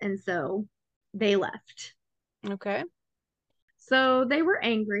leaving. And so they left. Okay. So they were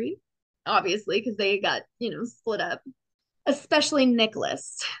angry, obviously, because they got, split up, especially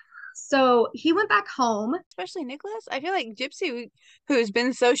Nicholas. So he went back home. Especially Nicholas. I feel like Gypsy, who's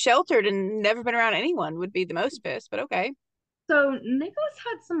been so sheltered and never been around anyone, would be the most pissed, but okay. So Nicholas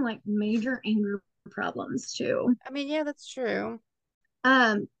had some like major anger problems too. I mean, yeah, that's true.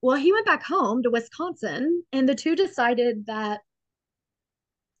 Well, he went back home to Wisconsin, and the two decided that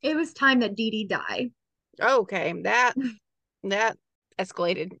it was time that Dee Dee die. Okay, that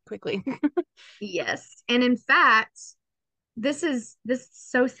escalated quickly. Yes. And in fact, this is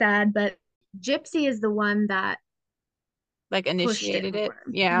so sad, but Gypsy is the one that Like pushed it initiated it. more.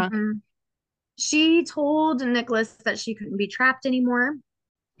 Yeah. Mhm. She told Nicholas that she couldn't be trapped anymore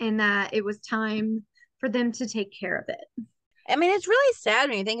and that it was time for them to take care of it. I mean, it's really sad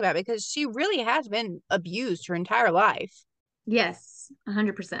when you think about it because she really has been abused her entire life. Yes,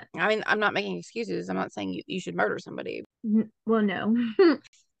 100%. I mean, I'm not making excuses. I'm not saying you should murder somebody. Well, no.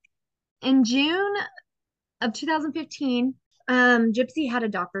 In June of 2015, Gypsy had a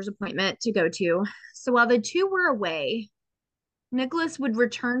doctor's appointment to go to. So while the two were away, Nicholas would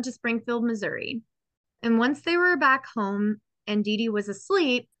return to Springfield, Missouri. And once they were back home and Dee Dee was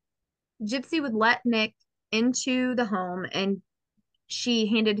asleep, Gypsy would let Nick into the home and she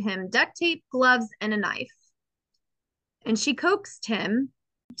handed him duct tape, gloves, and a knife. And she coaxed him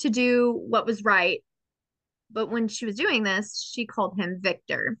to do what was right. But when she was doing this, she called him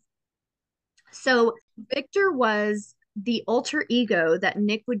Victor. So Victor was the alter ego that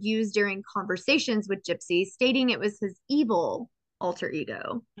Nick would use during conversations with Gypsy, stating it was his evil alter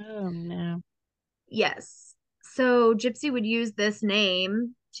ego. Oh no. Yes. So Gypsy would use this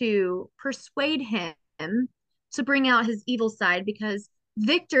name to persuade him to bring out his evil side because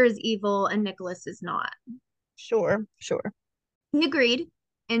Victor is evil and Nicholas is not. Sure, sure. He agreed,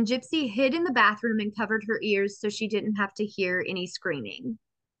 and Gypsy hid in the bathroom and covered her ears so she didn't have to hear any screaming.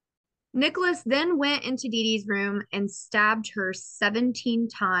 Nicholas then went into Dee Dee's room and stabbed her 17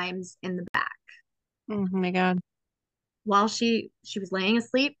 times in the back Oh my God. while she was laying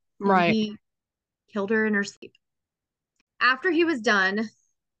asleep, and Right. he killed her in her sleep. After he was done,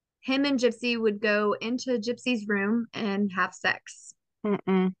 him and Gypsy would go into Gypsy's room and have sex.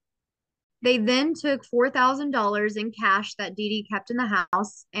 Mm-mm. They then took $4,000 in cash that Dee Dee kept in the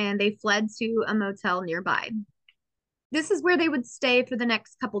house and they fled to a motel nearby. This is where they would stay for the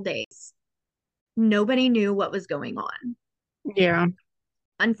next couple days. Nobody knew what was going on. Yeah.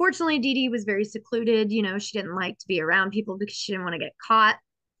 Unfortunately, Dee Dee was very secluded. You know, she didn't like to be around people because she didn't want to get caught.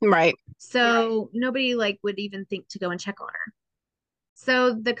 Right. So nobody like would even think to go and check on her.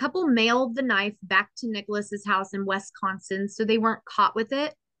 So the couple mailed the knife back to Nicholas's house in Wisconsin so they weren't caught with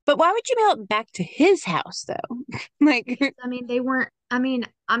it. But why would you mail it back to his house though? Like, I mean, they weren't, I mean,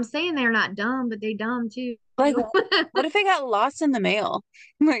 I'm saying they're not dumb, but they dumb too. like, what if it got lost in the mail?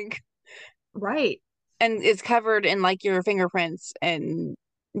 Like, Right. and it's covered in like your fingerprints and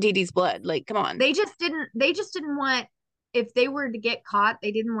Dee Dee's blood. Like, come on. They just didn't want, if they were to get caught,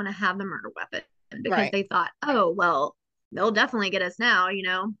 they didn't want to have the murder weapon because Right. they thought, oh, well, they'll definitely get us now, you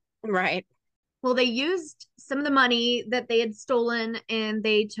know? Right. Well, they used some of the money that they had stolen and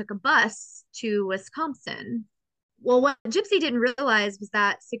they took a bus to Wisconsin. Well, what Gypsy didn't realize was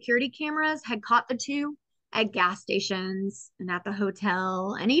that security cameras had caught the two at gas stations and at the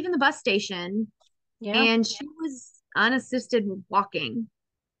hotel and even the bus station. Yeah. And she was unassisted walking.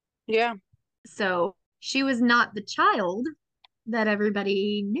 Yeah. So she was not the child that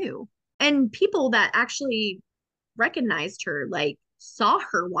everybody knew. And people that actually recognized her, like saw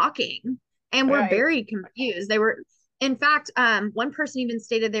her walking and were Right. very confused. They were, in fact, one person even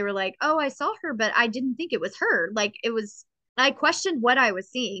stated they were like, "Oh, I saw her, but I didn't think it was her. Like it was." I questioned what I was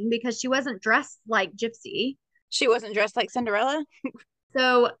seeing because she wasn't dressed like Gypsy. She wasn't dressed like Cinderella.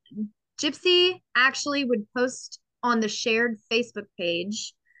 So Gypsy actually would post on the shared Facebook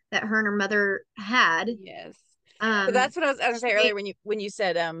page that her and her mother had. Yes. So Um, that's what I was gonna she say made, earlier when you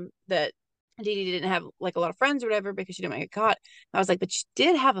said that Dee Dee didn't have like a lot of friends or whatever because she didn't want to get caught. I was like, but she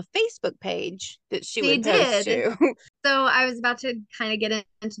did have a Facebook page that she she would post did. to. So I was about to kind of get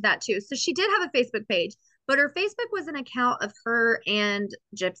into that too. So she did have a Facebook page, but her Facebook was an account of her and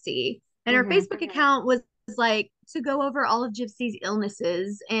Gypsy. And her Hmm. Facebook account was like to go over all of Gypsy's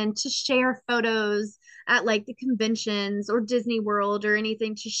illnesses and to share photos at like the conventions or Disney World or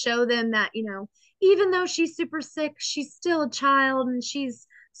anything to show them that, you know, even though she's super sick, she's still a child and she's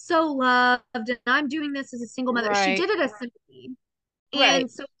so loved. And I'm doing this as a single mother. She Right. did it as sympathy. Right.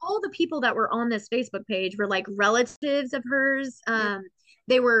 And so all the people that were on this Facebook page were like relatives of hers.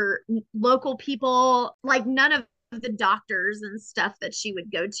 They were local people, like none of the doctors and stuff that she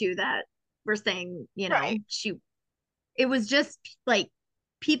would go to that were saying, you know, Right. it was just like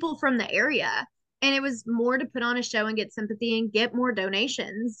people from the area. And it was more to put on a show and get sympathy and get more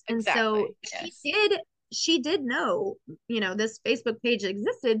donations. And so Exactly. Yes. she did know, you know, this Facebook page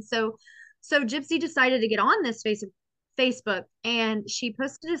existed. So Gypsy decided to get on this Facebook and she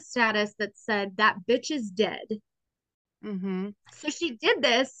posted a status that said that bitch is dead. Mm-hmm. So she did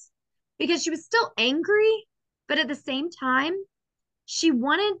this because she was still angry, but at the same time, she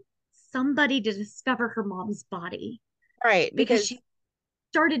wanted somebody to discover her mom's body Right. because Because she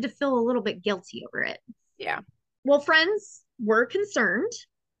started to feel a little bit guilty over it. yeah. Well, friends were concerned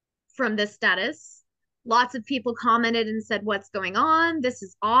from this status. Lots of people commented and said, "What's going on? This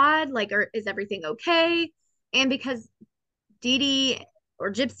is odd. Like, is everything okay?" And because Dee Dee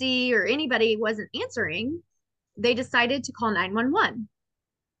or Gypsy or anybody wasn't answering, they decided to call 911.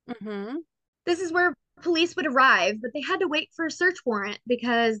 Mm-hmm. This is where police would arrive, but they had to wait for a search warrant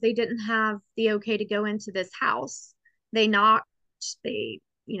because they didn't have the okay to go into this house. They knocked, they,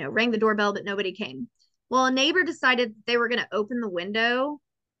 rang the doorbell, but nobody came. Well, a neighbor decided they were going to open the window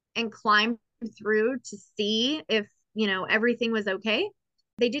and climb through to see if, everything was okay.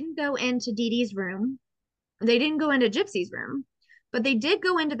 They didn't go into Dee Dee's room. They didn't go into Gypsy's room, but they did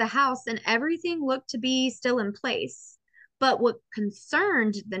go into the house and everything looked to be still in place. But what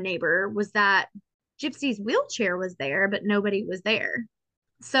concerned the neighbor was that Gypsy's wheelchair was there, but nobody was there.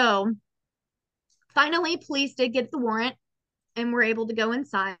 So finally, police did get the warrant and were able to go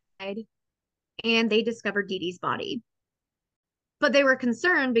inside and they discovered Dee Dee's body. But they were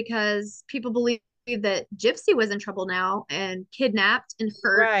concerned because people believed that Gypsy was in trouble now and kidnapped and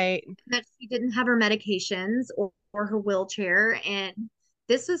hurt, Right. that she didn't have her medications or her wheelchair. And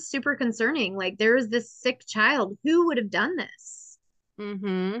this was super concerning. Like, there was this sick child. Who would have done this?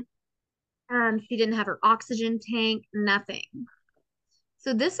 Mm-hmm. She didn't have her oxygen tank, nothing.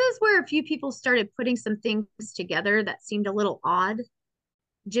 So this is where a few people started putting some things together that seemed a little odd.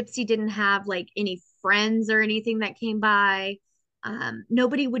 Gypsy didn't have like any friends or anything that came by.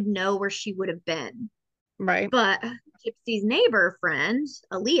 Nobody would know where she would have been. Right. But Gypsy's neighbor friend,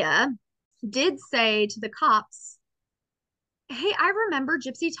 Aaliyah, did say to the cops, "Hey, I remember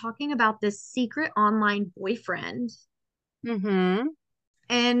Gypsy talking about this secret online boyfriend." Mm-hmm.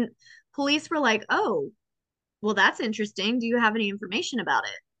 And police were like, "Oh, well, that's interesting. Do you have any information about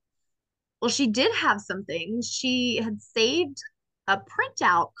it?" Well, she did have something. She had saved a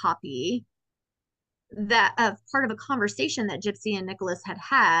printout copy that of part of a conversation that Gypsy and Nicholas had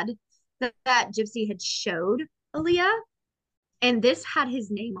had that Gypsy had showed Aaliyah, and this had his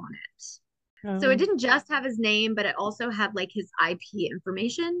name on it. So it Oh. didn't just have his name, but it also had like his IP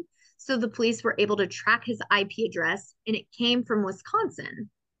information. So the police were able to track his IP address and it came from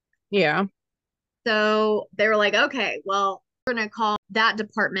Wisconsin. Yeah. So they were like, okay, well, we're going to call that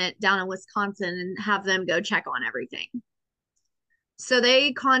department down in Wisconsin and have them go check on everything. So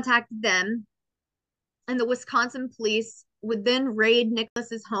they contacted them, and the Wisconsin police would then raid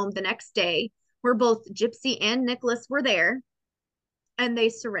Nicholas's home the next day, where both Gypsy and Nicholas were there, and they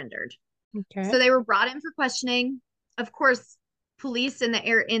surrendered. Okay. So they were brought in for questioning. Of course, police in the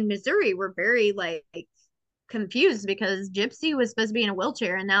air in Missouri were very like confused because Gypsy was supposed to be in a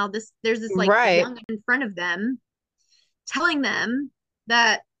wheelchair, and now there's this like Right. young in front of them telling them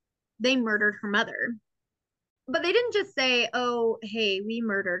that they murdered her mother. But they didn't just say, "Oh, hey, we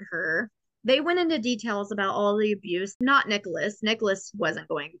murdered her." They went into details about all the abuse. Not Nicholas. Nicholas wasn't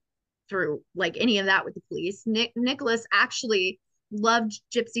going through like any of that with the police. Nicholas actually loved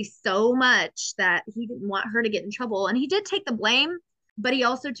Gypsy so much that he didn't want her to get in trouble. And he did take the blame, but he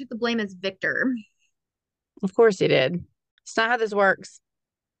also took the blame as victor. Of course he did. It's not how this works.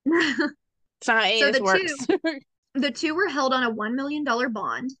 It's not how any So of this works. the two were held on a $1 million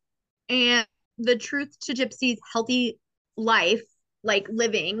bond, and the truth to Gypsy's healthy life, like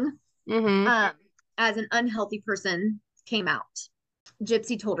living Mm-hmm. um, as an unhealthy person, came out.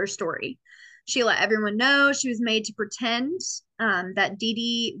 Gypsy told her story. She let everyone know she was made to pretend that Dee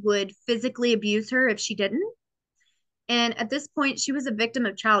Dee would physically abuse her if she didn't. And at this point, she was a victim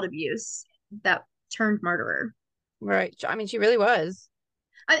of child abuse that turned murderer. Right. I mean, she really was.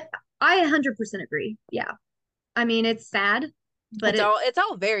 I I 100% agree. Yeah. I mean, it's sad, but It's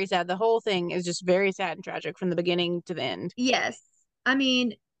all very sad. The whole thing is just very sad and tragic from the beginning to the end. yes. I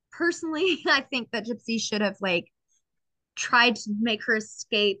mean, personally, I think that Gypsy should have like tried to make her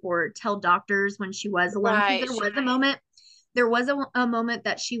escape or tell doctors when she was alone, because Right. there was a moment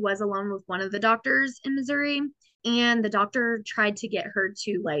that she was alone with one of the doctors in Missouri, and the doctor tried to get her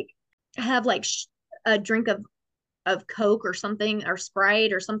to like have like a drink of Coke or something, or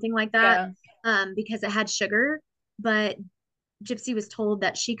Sprite or something like that, Yeah. because it had sugar, but Gypsy was told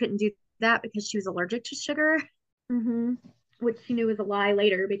that she couldn't do that because she was allergic to sugar. Mm-hmm. Which she knew was a lie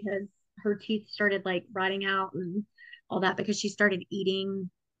later because her teeth started like rotting out and all that because she started eating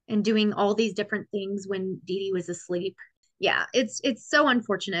and doing all these different things when Dee Dee was asleep. Yeah, it's so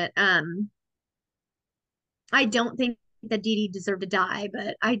unfortunate. I don't think that Dee Dee deserved to die,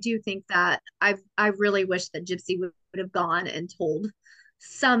 but I do think that I really wish that Gypsy would have gone and told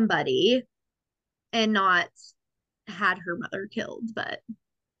somebody and not had her mother killed. But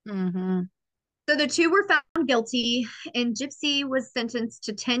Mm-hmm. So the two were found guilty, and Gypsy was sentenced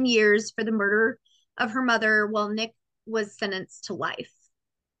to 10 years for the murder of her mother, while Nick was sentenced to life.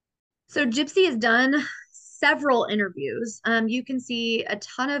 So Gypsy has done several interviews. You can see a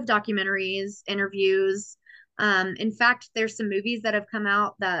ton of documentaries, interviews. In fact, there's some movies that have come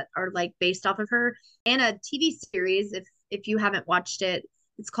out that are like based off of her, and a TV series. If you haven't watched it,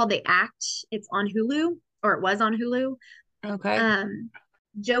 it's called The Act. It's on Hulu, or it was on Hulu. Okay.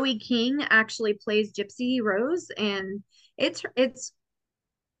 Joey King actually plays Gypsy Rose, and it's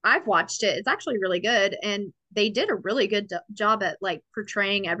I've watched it. It's actually really good, and they did a really good job at like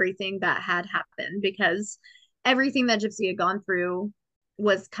portraying everything that had happened, because everything that Gypsy had gone through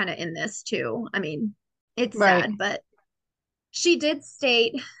was kind of in this too. I mean, it's Right. sad, but she did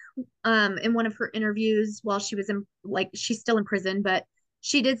state in one of her interviews, while she was in, like, she's still in prison, but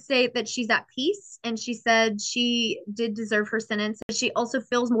she did state that she's at peace, and she said she did deserve her sentence, but she also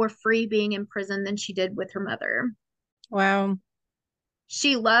feels more free being in prison than she did with her mother. Wow.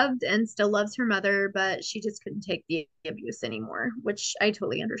 She loved and still loves her mother, but she just couldn't take the abuse anymore, which I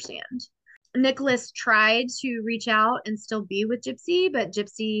totally understand. Nicholas tried to reach out and still be with Gypsy, but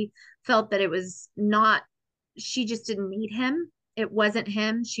Gypsy felt that it was not, she just didn't need him. It wasn't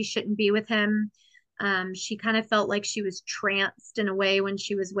him. She shouldn't be with him. She kind of felt like she was tranced in a way when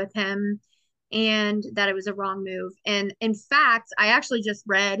she was with him, and that it was a wrong move. And in fact, I actually just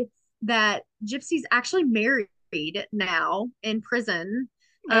read that Gypsy's actually married now in prison.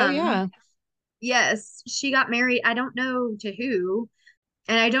 Oh yeah. Yes, she got married. I don't know to who,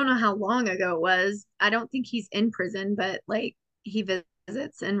 and I don't know how long ago it was. I don't think he's in prison, but like he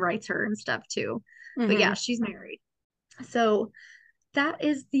visits and writes her and stuff too. But Mm-hmm. yeah, she's married. So that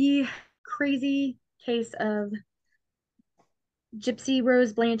is the crazy case of Gypsy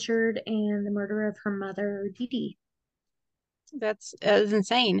Rose Blanchard and the murder of her mother, Dee Dee. That's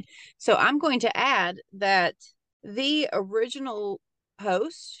insane. So I'm going to add that the original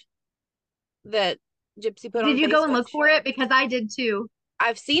post that Gypsy put Did on you go and Facebook, look for it? Because I did too.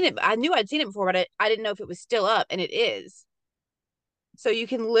 I've seen it. I knew I'd seen it before, but I didn't know if it was still up, and it is. So you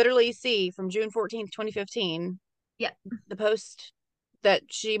can literally see from June 14th, 2015, Yeah. the post that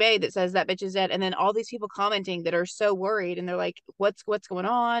she made that says that bitch is dead, and then all these people commenting that are so worried, and they're like, what's going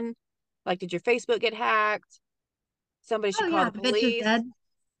on? Like, did your Facebook get hacked? Somebody Oh should call yeah, the the bitch is police. dead.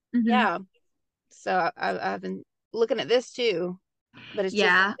 Mm-hmm. Yeah. So I've been looking at this too, but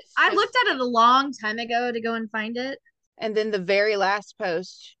Yeah. it's I looked just, at it a long time ago to go and find it. and then the very last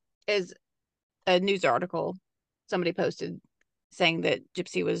post is a news article somebody posted saying that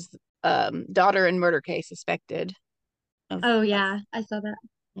Gypsy was daughter in murder case suspected Oh of yeah, I saw that.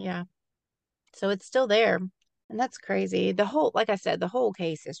 yeah. So it's still there. And that's crazy. The whole, like I said, the whole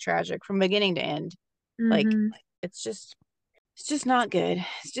case is tragic from beginning to end. Like Mm-hmm. it's just not good.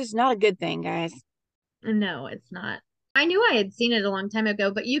 It's just not a good thing, guys. No, it's not. I knew I had seen it a long time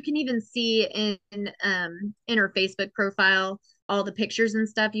ago, but you can even see in her Facebook profile all the pictures and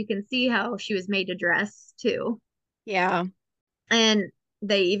stuff. You can see how she was made to dress too. Yeah. And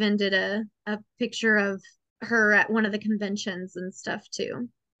they even did a picture of her at one of the conventions and stuff too.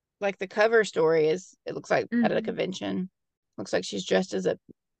 Like the cover story is, it looks like at a Mm-hmm. convention. Looks like she's dressed as a,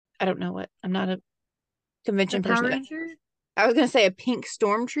 I don't know what. I'm not a A convention Power person. Ranger? I was gonna say a pink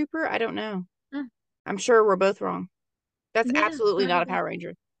stormtrooper. I don't know. Oh, I'm sure we're both wrong. That's yeah, absolutely not not a either. Power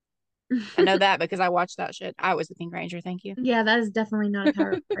Ranger. I know that because I watched that shit. I was the Pink Ranger. Thank you. Yeah, that is definitely not a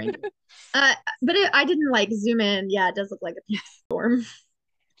Power Ranger. But I didn't like zoom in. Yeah, it does look like a pink storm.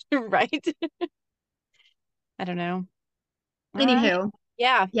 Right? I don't know. All right. Anywho,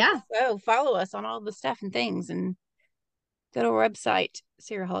 Yeah. yeah. So follow us on all the stuff and things and go to our website,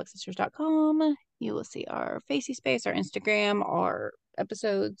 serialholicsisters.com. You will see our Facey Space, our Instagram, our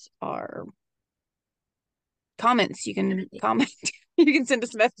episodes, our comments. You can Everything. comment. You can send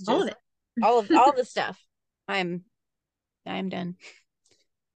us All messages. of it. All the stuff. I'm done.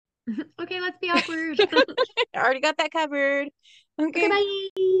 Okay, let's be awkward. I already got that covered. Okay, Okay. bye.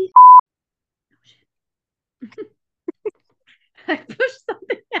 I pushed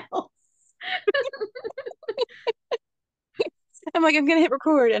something else. I'm like, I'm gonna hit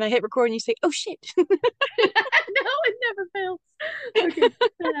record, and I hit record, and you say, "Oh shit!" No, it never fails. Okay,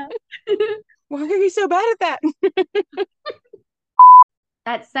 cut that out. Why are you so bad at that?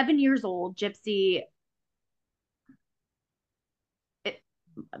 At 7 years old, Gypsy,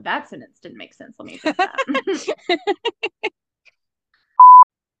 that sentence didn't make sense. Let me fix that.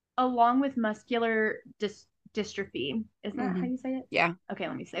 Along with muscular dystrophy. Is that how you say it? Yeah. Okay,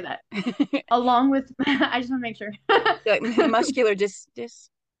 let me say that. Along with, I just want to make sure. Like muscular dystrophy.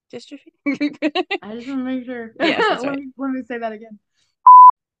 I just want to make sure. Yes, that's let right. me say that again.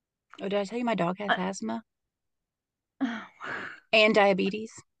 Oh, did I tell you my dog has Uh, asthma and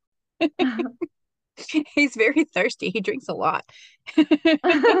diabetes? He's very thirsty. He drinks a lot.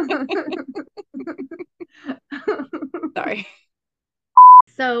 Sorry.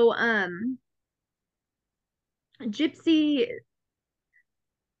 So, Gypsy,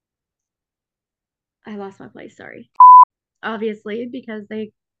 I lost my place, sorry. Obviously, because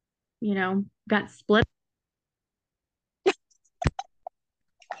they, got split.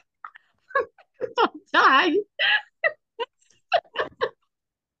 I'll die.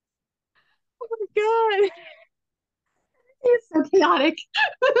 Oh my God. It's so chaotic.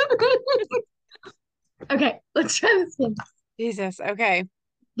 Okay, let's try this again. Jesus. Okay.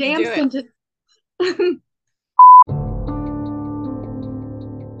 Let's Damn do it. sentence.